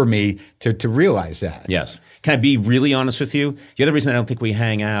good for me to realize that. Yes. Can I be really honest with you? The other reason I don't think we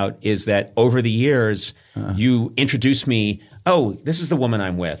hang out is that over the years, you introduce me, oh, this is the woman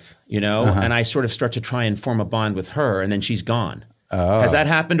I'm with, and I sort of start to try and form a bond with her, and then she's gone. Oh. Has that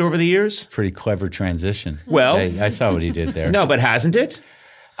happened over the years? Pretty clever transition. Well, hey, I saw what he did there. No, but hasn't it?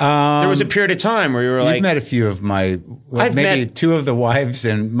 There was a period of time where you were like... You've met a few of maybe two of the wives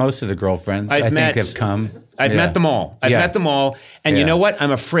and most of the girlfriends I think have come. I've met them all. I've met them all. And you know what? I'm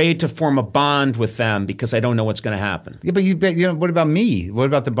afraid to form a bond with them because I don't know what's going to happen. Yeah, but what about me? What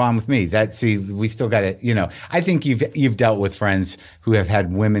about the bond with me? We still got to, I think you've dealt with friends who have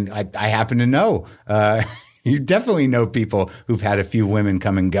had women. I happen to know. You definitely know people who've had a few women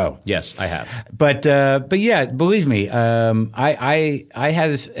come and go. Yes, I have. But yeah, believe me, I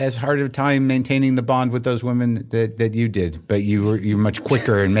had as hard a time maintaining the bond with those women that you did. But you're much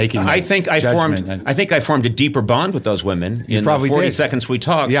quicker in making. I think I formed a deeper bond with those women in the 40 seconds we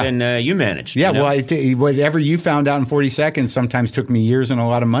talked than you managed. Yeah, well, whatever you found out in 40 seconds sometimes took me years and a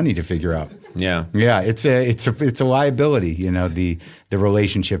lot of money to figure out. Yeah, yeah, it's a liability, the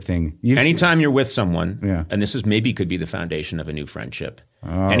relationship thing. Anytime you're with someone, and this is maybe could be the foundation of a new friendship.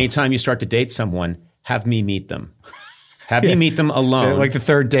 Oh. Anytime you start to date someone, have me meet them. Have me meet them alone. Like the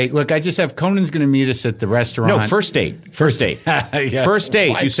third date. Look, I just have Conan's going to meet us at the restaurant. No, first date. First date. First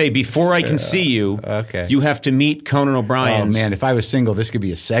date. What? You say, before I can see you, you have to meet Conan O'Brien. Oh, man, if I was single, this could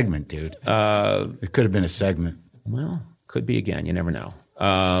be a segment, dude. It could have been a segment. Well, could be again. You never know.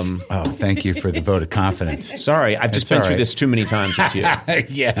 Thank you for the vote of confidence. Sorry, I've just been through this too many times with you.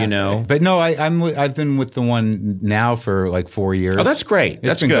 Yeah, But no, I've been with the one now for like 4 years. Oh, that's great.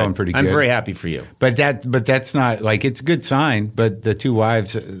 That's been good. Going pretty good. I'm very happy for you. But that's not like it's a good sign. But the two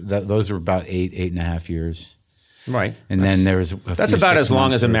wives, those were about 8.5 years. Right. And then there was that's about as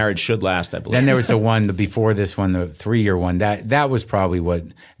long as a marriage should last, I believe. Then there was the one before this one, the 3-year one. That was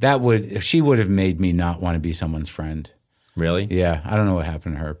probably she would have made me not want to be someone's friend. Really? Yeah. I don't know what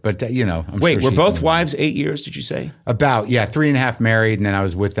happened to her. But, Wait, were both wives 8 years, did you say? About, 3.5 married, and then I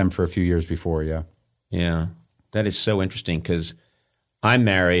was with them for a few years before, yeah. Yeah. That is so interesting because I'm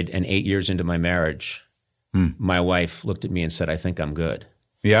married, and 8 years into my marriage, my wife looked at me and said, I think I'm good.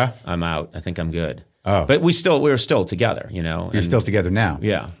 Yeah? I'm out. I think I'm good. Oh. But we were still together, You're still together now?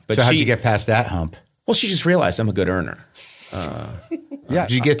 Yeah. But so how'd you get past that hump? Well, she just realized I'm a good earner.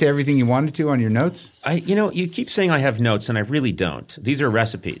 Did you get to everything you wanted to on your notes? You keep saying I have notes, and I really don't. These are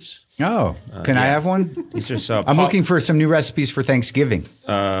recipes. Oh, can I have one? These are so. I'm looking for some new recipes for Thanksgiving.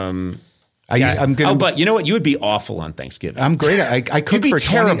 But you know what? You would be awful on Thanksgiving. I'm great. I cook for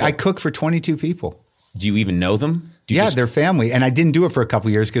terrible. I cook for 22 people. Do you even know them? They're family, and I didn't do it for a couple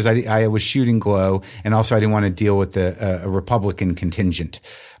of years because I was shooting Glow, and also I didn't want to deal with a Republican contingent.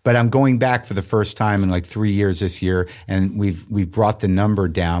 But I'm going back for the first time in like 3 years this year, and we've brought the number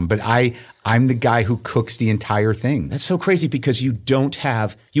down. But I'm the guy who cooks the entire thing. That's so crazy because you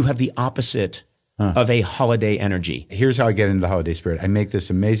have the opposite of a holiday energy. Here's how I get into the holiday spirit. I make this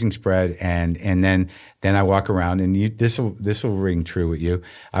amazing spread, and then I walk around, and this will ring true with you.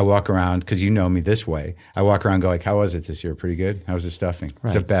 I walk around because you know me this way. I walk around and go like, how was it this year? Pretty good? How was the stuffing?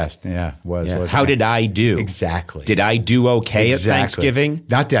 Right. The best. Yeah, was. How did I do? Exactly. Did I do okay at Thanksgiving?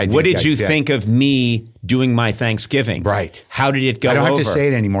 Not that I did. What did you think of me doing my Thanksgiving? Right. How did it go I don't over? have to say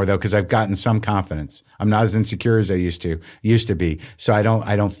it anymore though because I've gotten some confidence. I'm not as insecure as I used to be. So I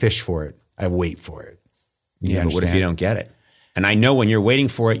don't fish for it. I wait for it. But what if you don't get it? And I know when you're waiting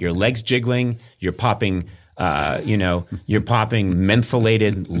for it, your legs jiggling, you're popping You're popping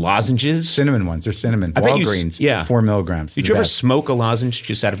mentholated lozenges. Cinnamon ones. They're cinnamon. I bet you Walgreens. 4 milligrams. Did you ever smoke a lozenge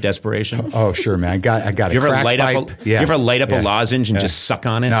just out of desperation? Oh, sure, man. I got a you ever crack light pipe. up you ever light up a lozenge and just suck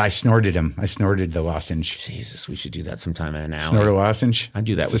on it? No, I snorted them. I snorted the lozenge. Jesus, we should do that sometime in an alley. Snort a lozenge? I'd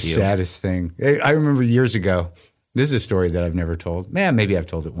do that it's with you. the saddest thing. I remember years ago. This is a story that I've never told. Man, maybe I've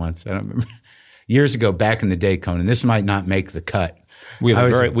told it once. I don't remember. Years ago, back in the day, Conan, this might not make the cut. We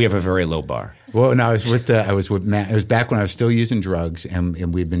have a very low bar. Well, no, I was with Matt. It was back when I was still using drugs,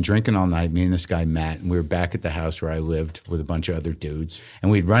 and we'd been drinking all night, me and this guy, Matt, and we were back at the house where I lived with a bunch of other dudes. And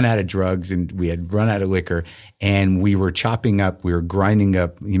we'd run out of drugs, and we had run out of liquor, and we were we were grinding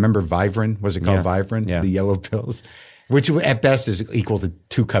up. You remember Vivarin? Was it called Vivarin? Yeah. The yellow pills. Which at best is equal to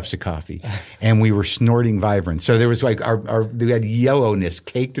 2 cups of coffee. And we were snorting Vivarin. So there was like we had yellowness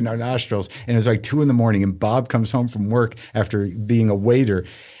caked in our nostrils. And it was like 2 a.m. and Bob comes home from work after being a waiter.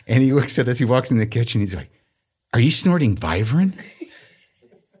 And he looks at us, he walks in the kitchen, he's like, "Are you snorting Vivarin?"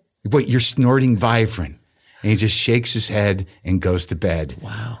 "Wait, you're snorting Vivarin." And he just shakes his head and goes to bed.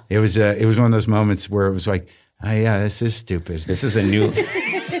 Wow. It was one of those moments where it was like, oh yeah, this is stupid. This is a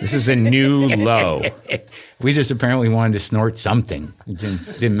new low. We just apparently wanted to snort something. It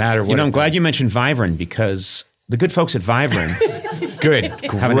didn't matter what. I'm glad you mentioned Vivarin because the good folks at Vivarin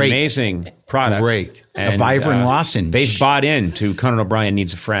have an amazing product. Great. And, a Vivarin lozenge. They've bought into Conan O'Brien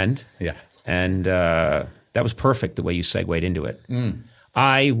Needs a Friend. Yeah. And that was perfect the way you segued into it.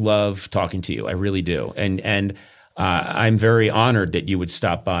 I love talking to you. I really do. And I'm very honored that you would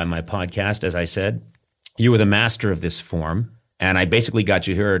stop by my podcast. As I said, you were the master of this form. And I basically got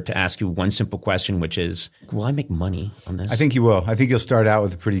you here to ask you one simple question, which is, will I make money on this? I think you will. I think you'll start out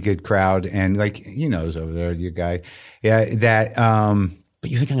with a pretty good crowd. And like, he knows over there, your guy. Yeah, that. But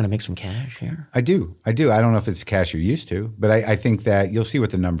you think I'm going to make some cash here? I do. I don't know if it's cash you're used to, but I think that you'll see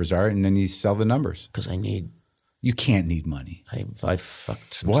what the numbers are and then you sell the numbers. Because You can't need money. I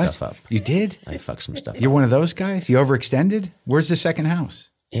fucked some What? stuff up. You did? I fucked some stuff You're up. one of those guys? You overextended? Where's the second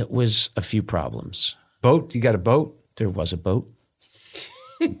house? It was a few problems. Boat? You got a boat? There was a boat.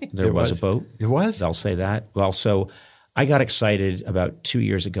 There was a boat. It was? I'll say that. Well, so I got excited about 2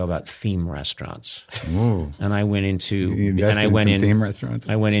 years ago about theme restaurants. Ooh. And I went into You invested in some theme restaurants?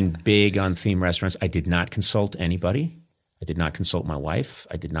 I went in big on theme restaurants. I did not consult anybody. I did not consult my wife.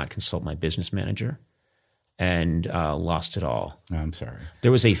 I did not consult my business manager, and lost it all. Oh, I'm sorry.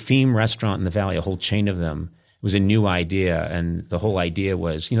 There was a theme restaurant in the Valley, a whole chain of them. It was a new idea, and the whole idea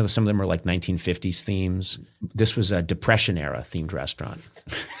was, some of them were like 1950s themes. This was a Depression era themed restaurant.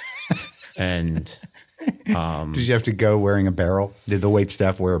 And did you have to go wearing a barrel? Did the wait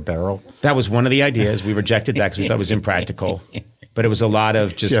staff wear a barrel? that was one of the ideas. We rejected that because we thought it was impractical. But it was a lot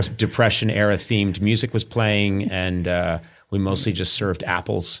of just Depression era themed music was playing, and we mostly just served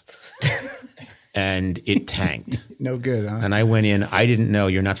apples. And it tanked. No good, huh? And I went in. I didn't know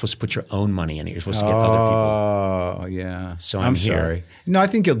you're not supposed to put your own money in it. You're supposed to get other people. Oh, yeah. So I'm I'm here. sorry. No, I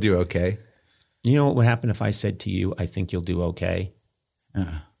think you'll do okay. You know what would happen if I said to you, I think you'll do okay?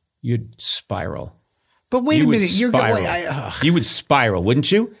 You'd spiral. But wait You a would minute. You're spiral. going. You would spiral,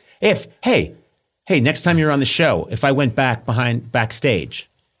 wouldn't you? Hey, next time you're on the show, if I went backstage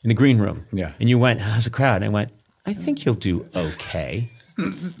in the green room, and you went, how's the crowd? And I went, I think you'll do okay.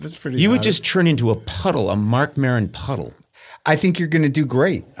 That's pretty. You would just turn into a puddle, a Marc Maron puddle. I think you're going to do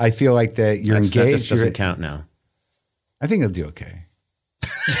great. I feel like that you're engaged. This doesn't count now. I think you'll do okay.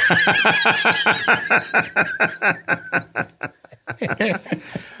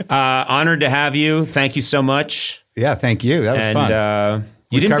 Honored to have you. Thank you so much. Yeah, thank you. That was fun.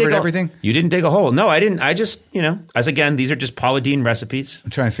 You didn't covered dig everything? You didn't dig a hole. No, I didn't. I just, as again, these are just Paula Deen recipes.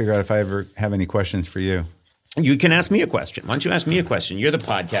 I'm trying to figure out if I ever have any questions for you. You can ask me a question. Why don't you ask me a question? You're the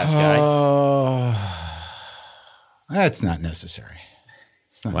podcast guy. Oh, that's not necessary.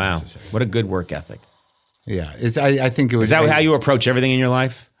 It's not Wow. necessary. What a good work ethic. Yeah, I think it was. Is that how you approach everything in your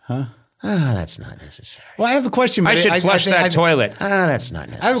life? Huh? That's not necessary. Well, I have a question. But I should flush think that toilet. That's not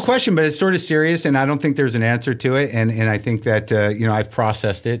necessary. I have a question, but it's sort of serious, and I don't think there's an answer to it. And I think that I've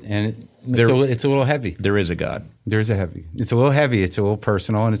processed it, and it's a little heavy. There is a God. There's a heavy. It's a little heavy. It's a little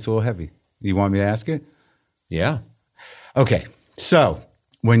personal, and it's a little heavy. You want me to ask it? Yeah. Okay. So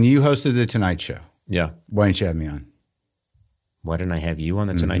when you hosted the Tonight Show, Yeah. why didn't you have me on? Why didn't I have you on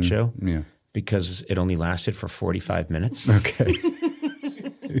the Tonight Show? Yeah. Because it only lasted for 45 minutes. Okay.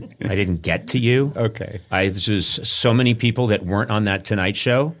 I didn't get to you. Okay. There's just so many people that weren't on that Tonight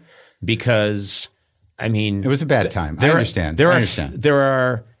Show because, it was a bad time. I understand. There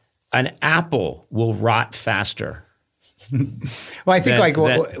are an apple will rot faster. Well, I think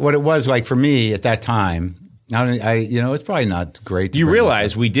what it was like for me at that time, It's probably not great. You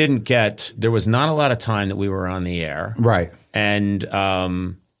realize there was not a lot of time that we were on the air. Right. And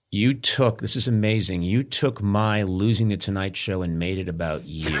this is amazing. You took my losing the Tonight Show and made it about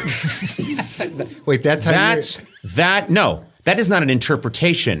you. Wait, no, that is not an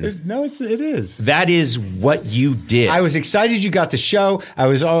interpretation. No, it is. That is what you did. I was excited you got the show. I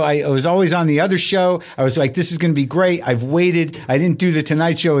was always on the other show. I was like, this is going to be great. I've waited. I didn't do the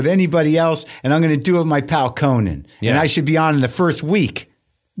Tonight Show with anybody else, and I'm going to do it with my pal Conan. Yeah. And I should be on in the first week.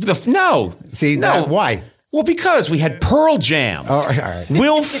 No. See, no. Why? Well, because we had Pearl Jam. Oh, all right.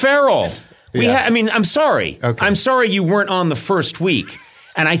 Will Ferrell. I'm sorry. Okay. I'm sorry you weren't on the first week.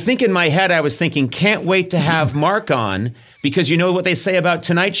 And I think in my head I was thinking, can't wait to have Mark on. Because you know what they say about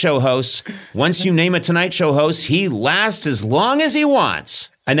Tonight Show hosts? Once you name a Tonight Show host, he lasts as long as he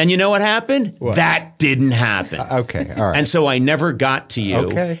wants. And then you know what happened? What? That didn't happen. Okay, all right. And so I never got to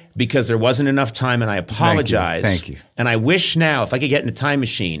you because there wasn't enough time, and I apologize. Thank you. And I wish now, if I could get in a time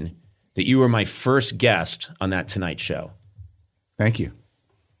machine, that you were my first guest on that Tonight Show. Thank you.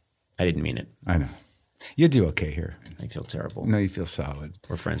 I didn't mean it. I know. You do okay here. I feel terrible. No, you feel solid.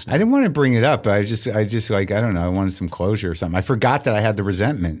 We're friends now. I didn't want to bring it up, but I just like, I don't know. I wanted some closure or something. I forgot that I had the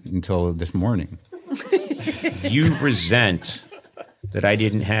resentment until this morning. You resent that I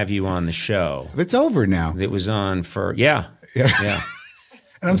didn't have you on the show. It's over now. It was on for, yeah. And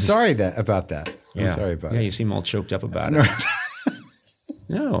I'm sorry about that. Yeah. I'm sorry about it. Yeah, you seem all choked up about it.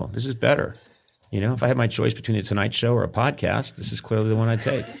 No, this is better. If I had my choice between a Tonight Show or a podcast, this is clearly the one I'd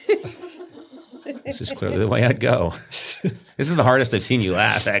take. This is clearly the way I'd go. This is the hardest I've seen you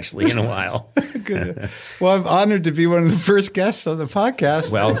laugh, actually, in a while. Good. Well, I'm honored to be one of the first guests on the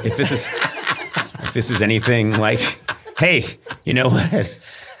podcast. Well, if this is anything like, hey, you know what?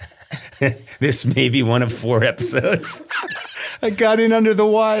 This may be one of 4 episodes. I got in under the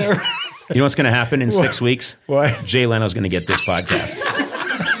wire. You know what's going to happen in 6 weeks? What? Jay Leno's going to get this podcast.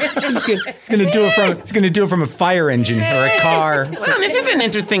 He's going to do it from a fire engine or a car. Well, this is an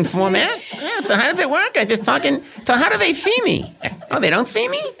interesting format. Yeah, so how does it work? I just talking. So how do they see me? Oh, they don't see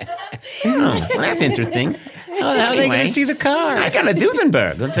me? Oh, well, that's interesting. Oh, how are they going to see the car? I got a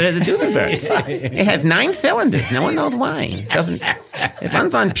Duesenberg. It's a Duesenberg. It has 9 cylinders. No one knows why. It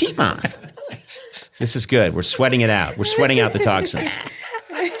runs on peat moss. This is good. We're sweating it out. We're sweating out the toxins.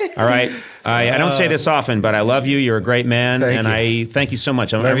 All right. I don't say this often, but I love you. You're a great man, I thank you so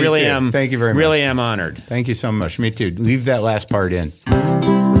much. I really am. Thank you very much. Really am honored. Thank you so much. Me too. Leave that last part in.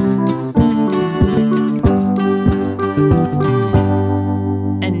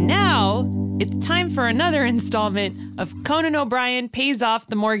 And now it's time for another installment of Conan O'Brien Pays Off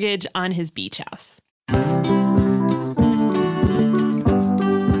the Mortgage on His Beach House.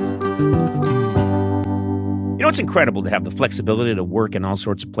 It's incredible to have the flexibility to work in all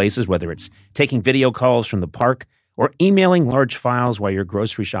sorts of places, whether it's taking video calls from the park or emailing large files while you're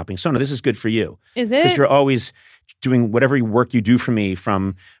grocery shopping. Sona, this is good for you. Is it? Because you're always doing whatever work you do for me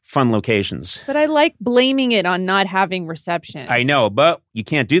from fun locations. But I like blaming it on not having reception. I know, but you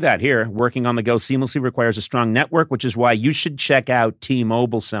can't do that here. Working on the go seamlessly requires a strong network, which is why you should check out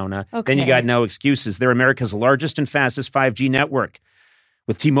T-Mobile, Sona. Okay. Then you got no excuses. They're America's largest and fastest 5G network.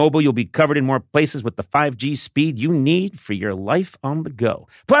 With T-Mobile, you'll be covered in more places with the 5G speed you need for your life on the go.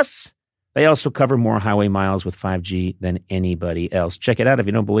 Plus, they also cover more highway miles with 5G than anybody else. Check it out if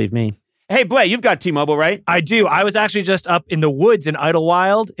you don't believe me. Hey, Blay, you've got T-Mobile, right? I do. I was actually just up in the woods in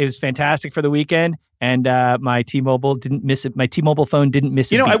Idlewild. It was fantastic for the weekend, and my T-Mobile didn't miss it. My T-Mobile phone didn't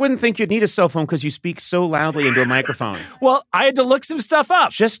miss it. I wouldn't think you'd need a cell phone because you speak so loudly into a microphone. Well, I had to look some stuff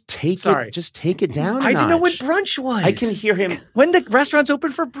up. Just take it down. I didn't know what brunch was. I can hear him when the restaurant's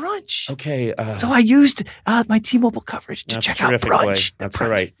open for brunch. Okay. So I used my T-Mobile coverage to check out brunch. Blay. That's all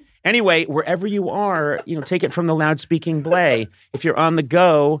right. Anyway, wherever you are, take it from the loud-speaking Blay. If you're on the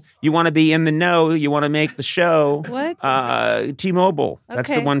go, you want to be in the know, you want to make the show. What? T-Mobile. Okay.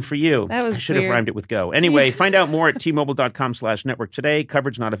 That's the one for you. That was I should have weird. rhymed it with go. Anyway, find out more at T-Mobile.com/network today.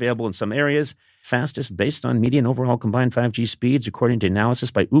 Coverage not available in some areas. Fastest based on median overall combined 5G speeds, according to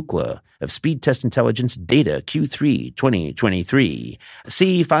analysis by Ookla of Speed Test Intelligence data Q3 2023.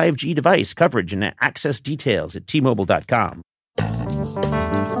 See 5G device coverage and access details at T-Mobile.com.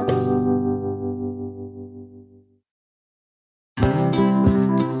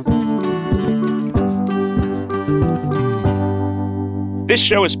 This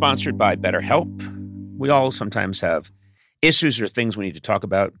show is sponsored by BetterHelp. We all sometimes have issues or things we need to talk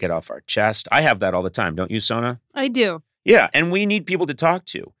about, get off our chest. I have that all the time, don't you, Sona? I do. Yeah, and we need people to talk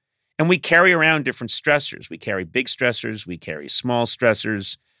to. And we carry around different stressors. We carry big stressors. We carry small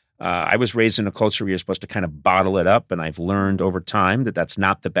stressors. I was raised in a culture where you're supposed to kind of bottle it up, and I've learned over time that that's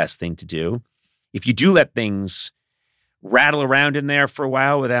not the best thing to do. If you do let things rattle around in there for a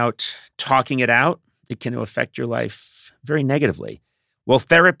while without talking it out, it can affect your life very negatively. Well,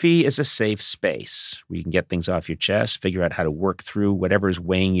 therapy is a safe space where you can get things off your chest, figure out how to work through whatever is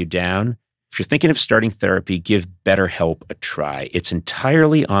weighing you down. If you're thinking of starting therapy, give BetterHelp a try. It's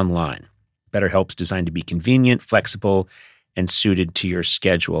entirely online. BetterHelp's designed to be convenient, flexible, and suited to your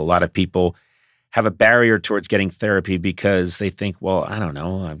schedule. A lot of people have a barrier towards getting therapy because they think, well, I don't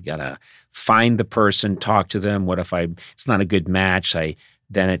know, I've got to find the person, talk to them. What if it's not a good match?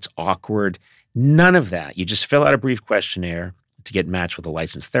 Then it's awkward. None of that. You just fill out a brief questionnaire to get matched with a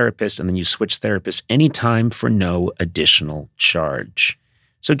licensed therapist, and then you switch therapists anytime for no additional charge.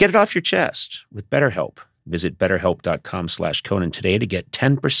 So get it off your chest with BetterHelp. Visit betterhelp.com/Conan today to get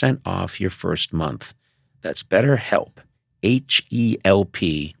 10% off your first month. That's BetterHelp,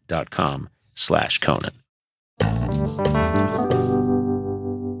 HELP.com/Conan.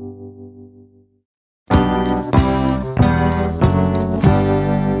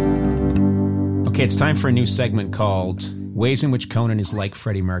 Okay, it's time for a new segment called Ways in Which Conan is Like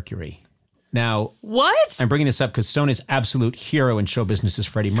Freddie Mercury. Now, What? I'm bringing this up because Sona's absolute hero in show business is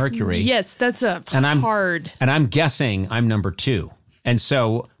Freddie Mercury. Yes, that's hard. And I'm guessing I'm number 2. And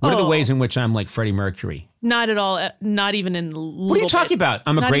so, what are the ways in which I'm like Freddie Mercury? Not at all. Not even in a little What are you talking about?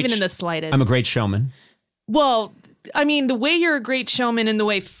 Not even in the slightest. I'm a great showman. Well, I mean, the way you're a great showman and the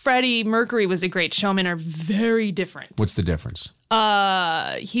way Freddie Mercury was a great showman are very different. What's the difference?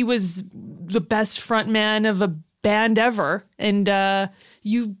 He was the best frontman of a band ever, and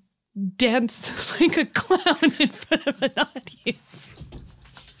you dance like a clown in front of an audience.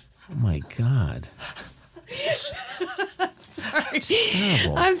 Oh my God. Sorry.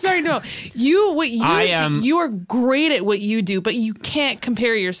 Terrible. I'm sorry. No, you are great at what you do, but you can't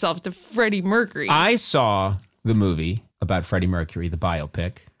compare yourself to Freddie Mercury. I saw the movie about Freddie Mercury, the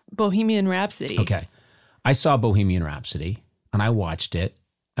biopic. Bohemian Rhapsody. Okay. I saw Bohemian Rhapsody and I watched it.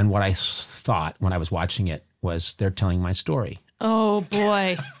 And what I thought when I was watching it was they're telling my story. Oh,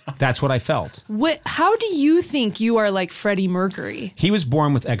 boy. That's what I felt. How do you think you are like Freddie Mercury? He was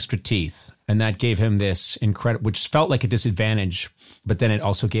born with extra teeth, and that gave him this incredible, which felt like a disadvantage, but then it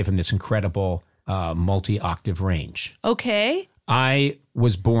also gave him this incredible multi-octave range. Okay. I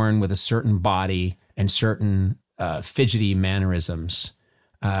was born with a certain body and certain fidgety mannerisms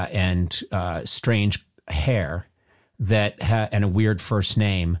and strange hair and a weird first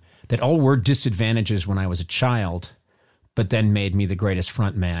name that all were disadvantages when I was a child, but then made me the greatest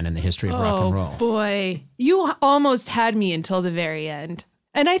front man in the history of rock and roll. Oh, boy. You almost had me until the very end.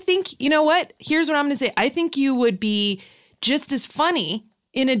 And I think, you know what? Here's what I'm going to say. I think you would be just as funny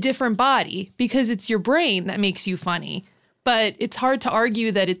in a different body because it's your brain that makes you funny. But it's hard to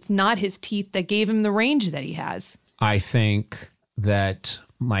argue that it's not his teeth that gave him the range that he has. I think that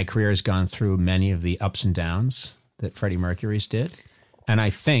my career has gone through many of the ups and downs that Freddie Mercury's did. And I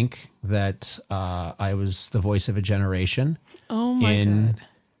think that I was the voice of a generation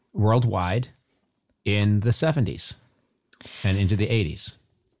worldwide in the 70s and into the 80s.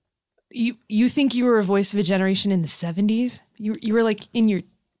 You think you were a voice of a generation in the 70s? You were like in your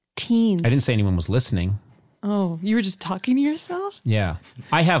teens. I didn't say anyone was listening. Oh, you were just talking to yourself? Yeah.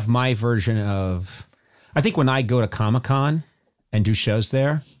 I have my version of, I think when I go to Comic-Con and do shows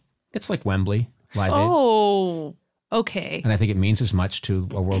there, it's like Wembley, Live Aid. Oh, okay. And I think it means as much to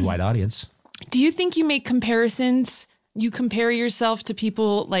a worldwide audience. Do you think you make comparisons? You compare yourself to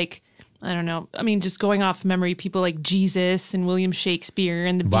people like, I don't know, I mean, just going off memory, people like Jesus and William Shakespeare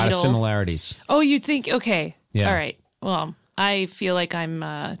and the Beatles. A lot of similarities. Oh, you think, okay. Yeah. All right. Well, I feel like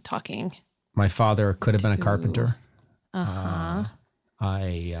I'm talking. My father could have been a carpenter. Uh-huh.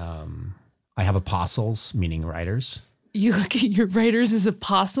 I have apostles, meaning writers. You look at your writers as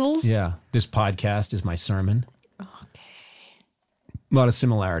apostles? Yeah. This podcast is my sermon. Okay. A lot of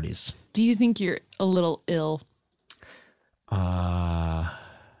similarities. Do you think you're a little ill?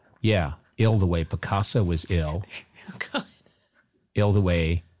 Yeah. Ill the way Picasso was ill. Oh, God. Ill the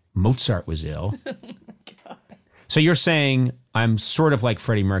way Mozart was ill. Oh, my God. So you're saying I'm sort of like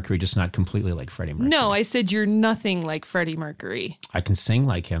Freddie Mercury, just not completely like Freddie Mercury. No, I said you're nothing like Freddie Mercury. I can sing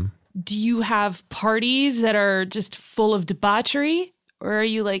like him. Do you have parties that are just full of debauchery? Or are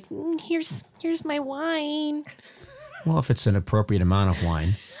you like, here's my wine? Well, if it's an appropriate amount of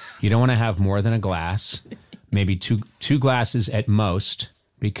wine. You don't want to have more than a glass, maybe two glasses at most,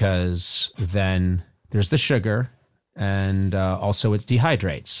 because then there's the sugar and also it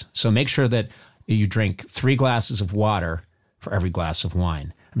dehydrates. So make sure that you drink 3 glasses of water for every glass of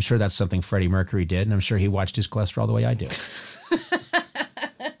wine. I'm sure that's something Freddie Mercury did, and I'm sure he watched his cholesterol the way I do.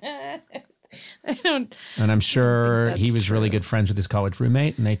 I don't. And I'm sure that's he was really true. good friends with his college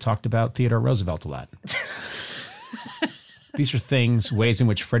roommate, and they talked about Theodore Roosevelt a lot. These are things, ways in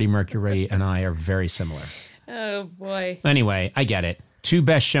which Freddie Mercury and I are very similar. Oh, boy. Anyway, I get it. Two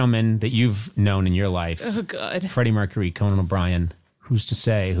best showmen that you've known in your life. Oh, God. Freddie Mercury, Conan O'Brien. Who's to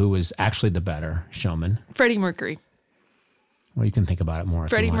say who was actually the better showman? Freddie Mercury. Well, you can think about it more.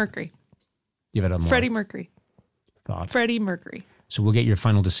 Freddie if you want. Mercury. Give it a more Freddie Mercury. thought. Freddie Mercury. So we'll get your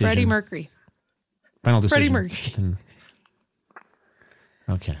final decision. Freddie Mercury. Final decision. Freddie Mercury. Then-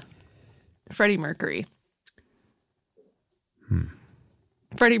 Okay. Freddie Mercury.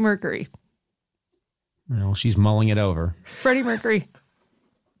 Freddie Mercury. Well, she's mulling it over. Freddie Mercury.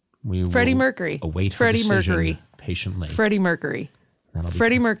 We will Freddie Mercury. await her Freddie decision Mercury. patiently. Freddie Mercury. That'll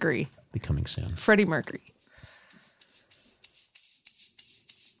Freddie Mercury. be coming soon. Freddie Mercury.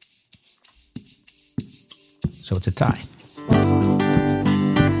 So it's a tie.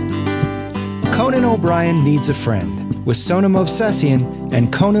 Conan O'Brien Needs a Friend, with Sonam Movsesian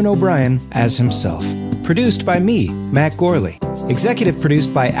and Conan O'Brien as himself. Produced by me, Matt Gorley. Executive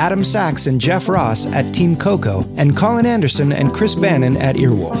produced by Adam Sachs and Jeff Ross at Team Coco, and Colin Anderson and Chris Bannon at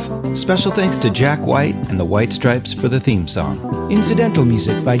Earwolf. Special thanks to Jack White and the White Stripes for the theme song. Incidental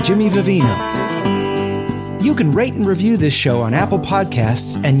music by Jimmy Vivino. You can rate and review this show on Apple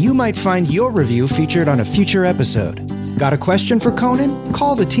Podcasts, and you might find your review featured on a future episode. Got a question for Conan?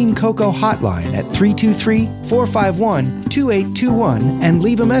 Call the Team Coco hotline at 323-451-2821 and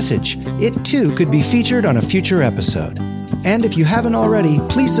leave a message. It too could be featured on a future episode. And if you haven't already,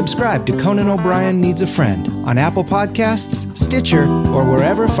 please subscribe to Conan O'Brien Needs a Friend on Apple Podcasts, Stitcher, or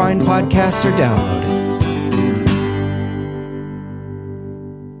wherever fine podcasts are downloaded.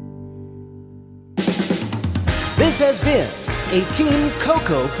 This has been a Team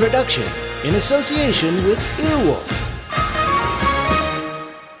Coco production in association with Earwolf.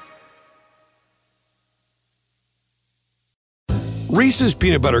 Reese's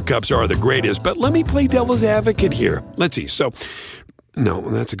peanut butter cups are the greatest, but let me play devil's advocate here. Let's see. So, no,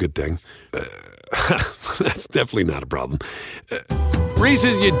 that's a good thing. That's definitely not a problem.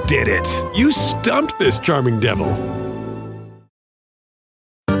 Reese's, you did it. You stumped this charming devil.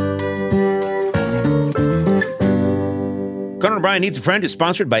 Conan O'Brien Needs a Friend is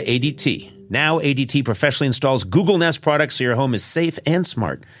sponsored by ADT. Now, ADT professionally installs Google Nest products so your home is safe and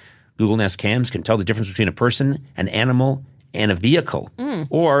smart. Google Nest cams can tell the difference between a person, an animal, and a vehicle.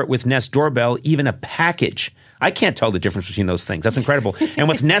 Or with Nest Doorbell, even a package. I can't tell the difference between those things. That's incredible. And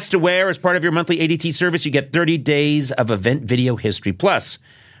with Nest Aware as part of your monthly ADT service, you get 30 days of event video history. Plus,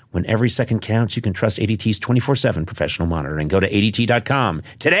 when every second counts, you can trust ADT's 24/7 professional monitoring. Go to ADT.com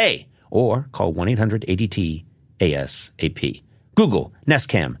today or call 1-800-ADT-ASAP. Google, Nest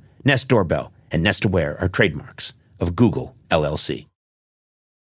Cam, Nest Doorbell, and Nest Aware are trademarks of Google, LLC.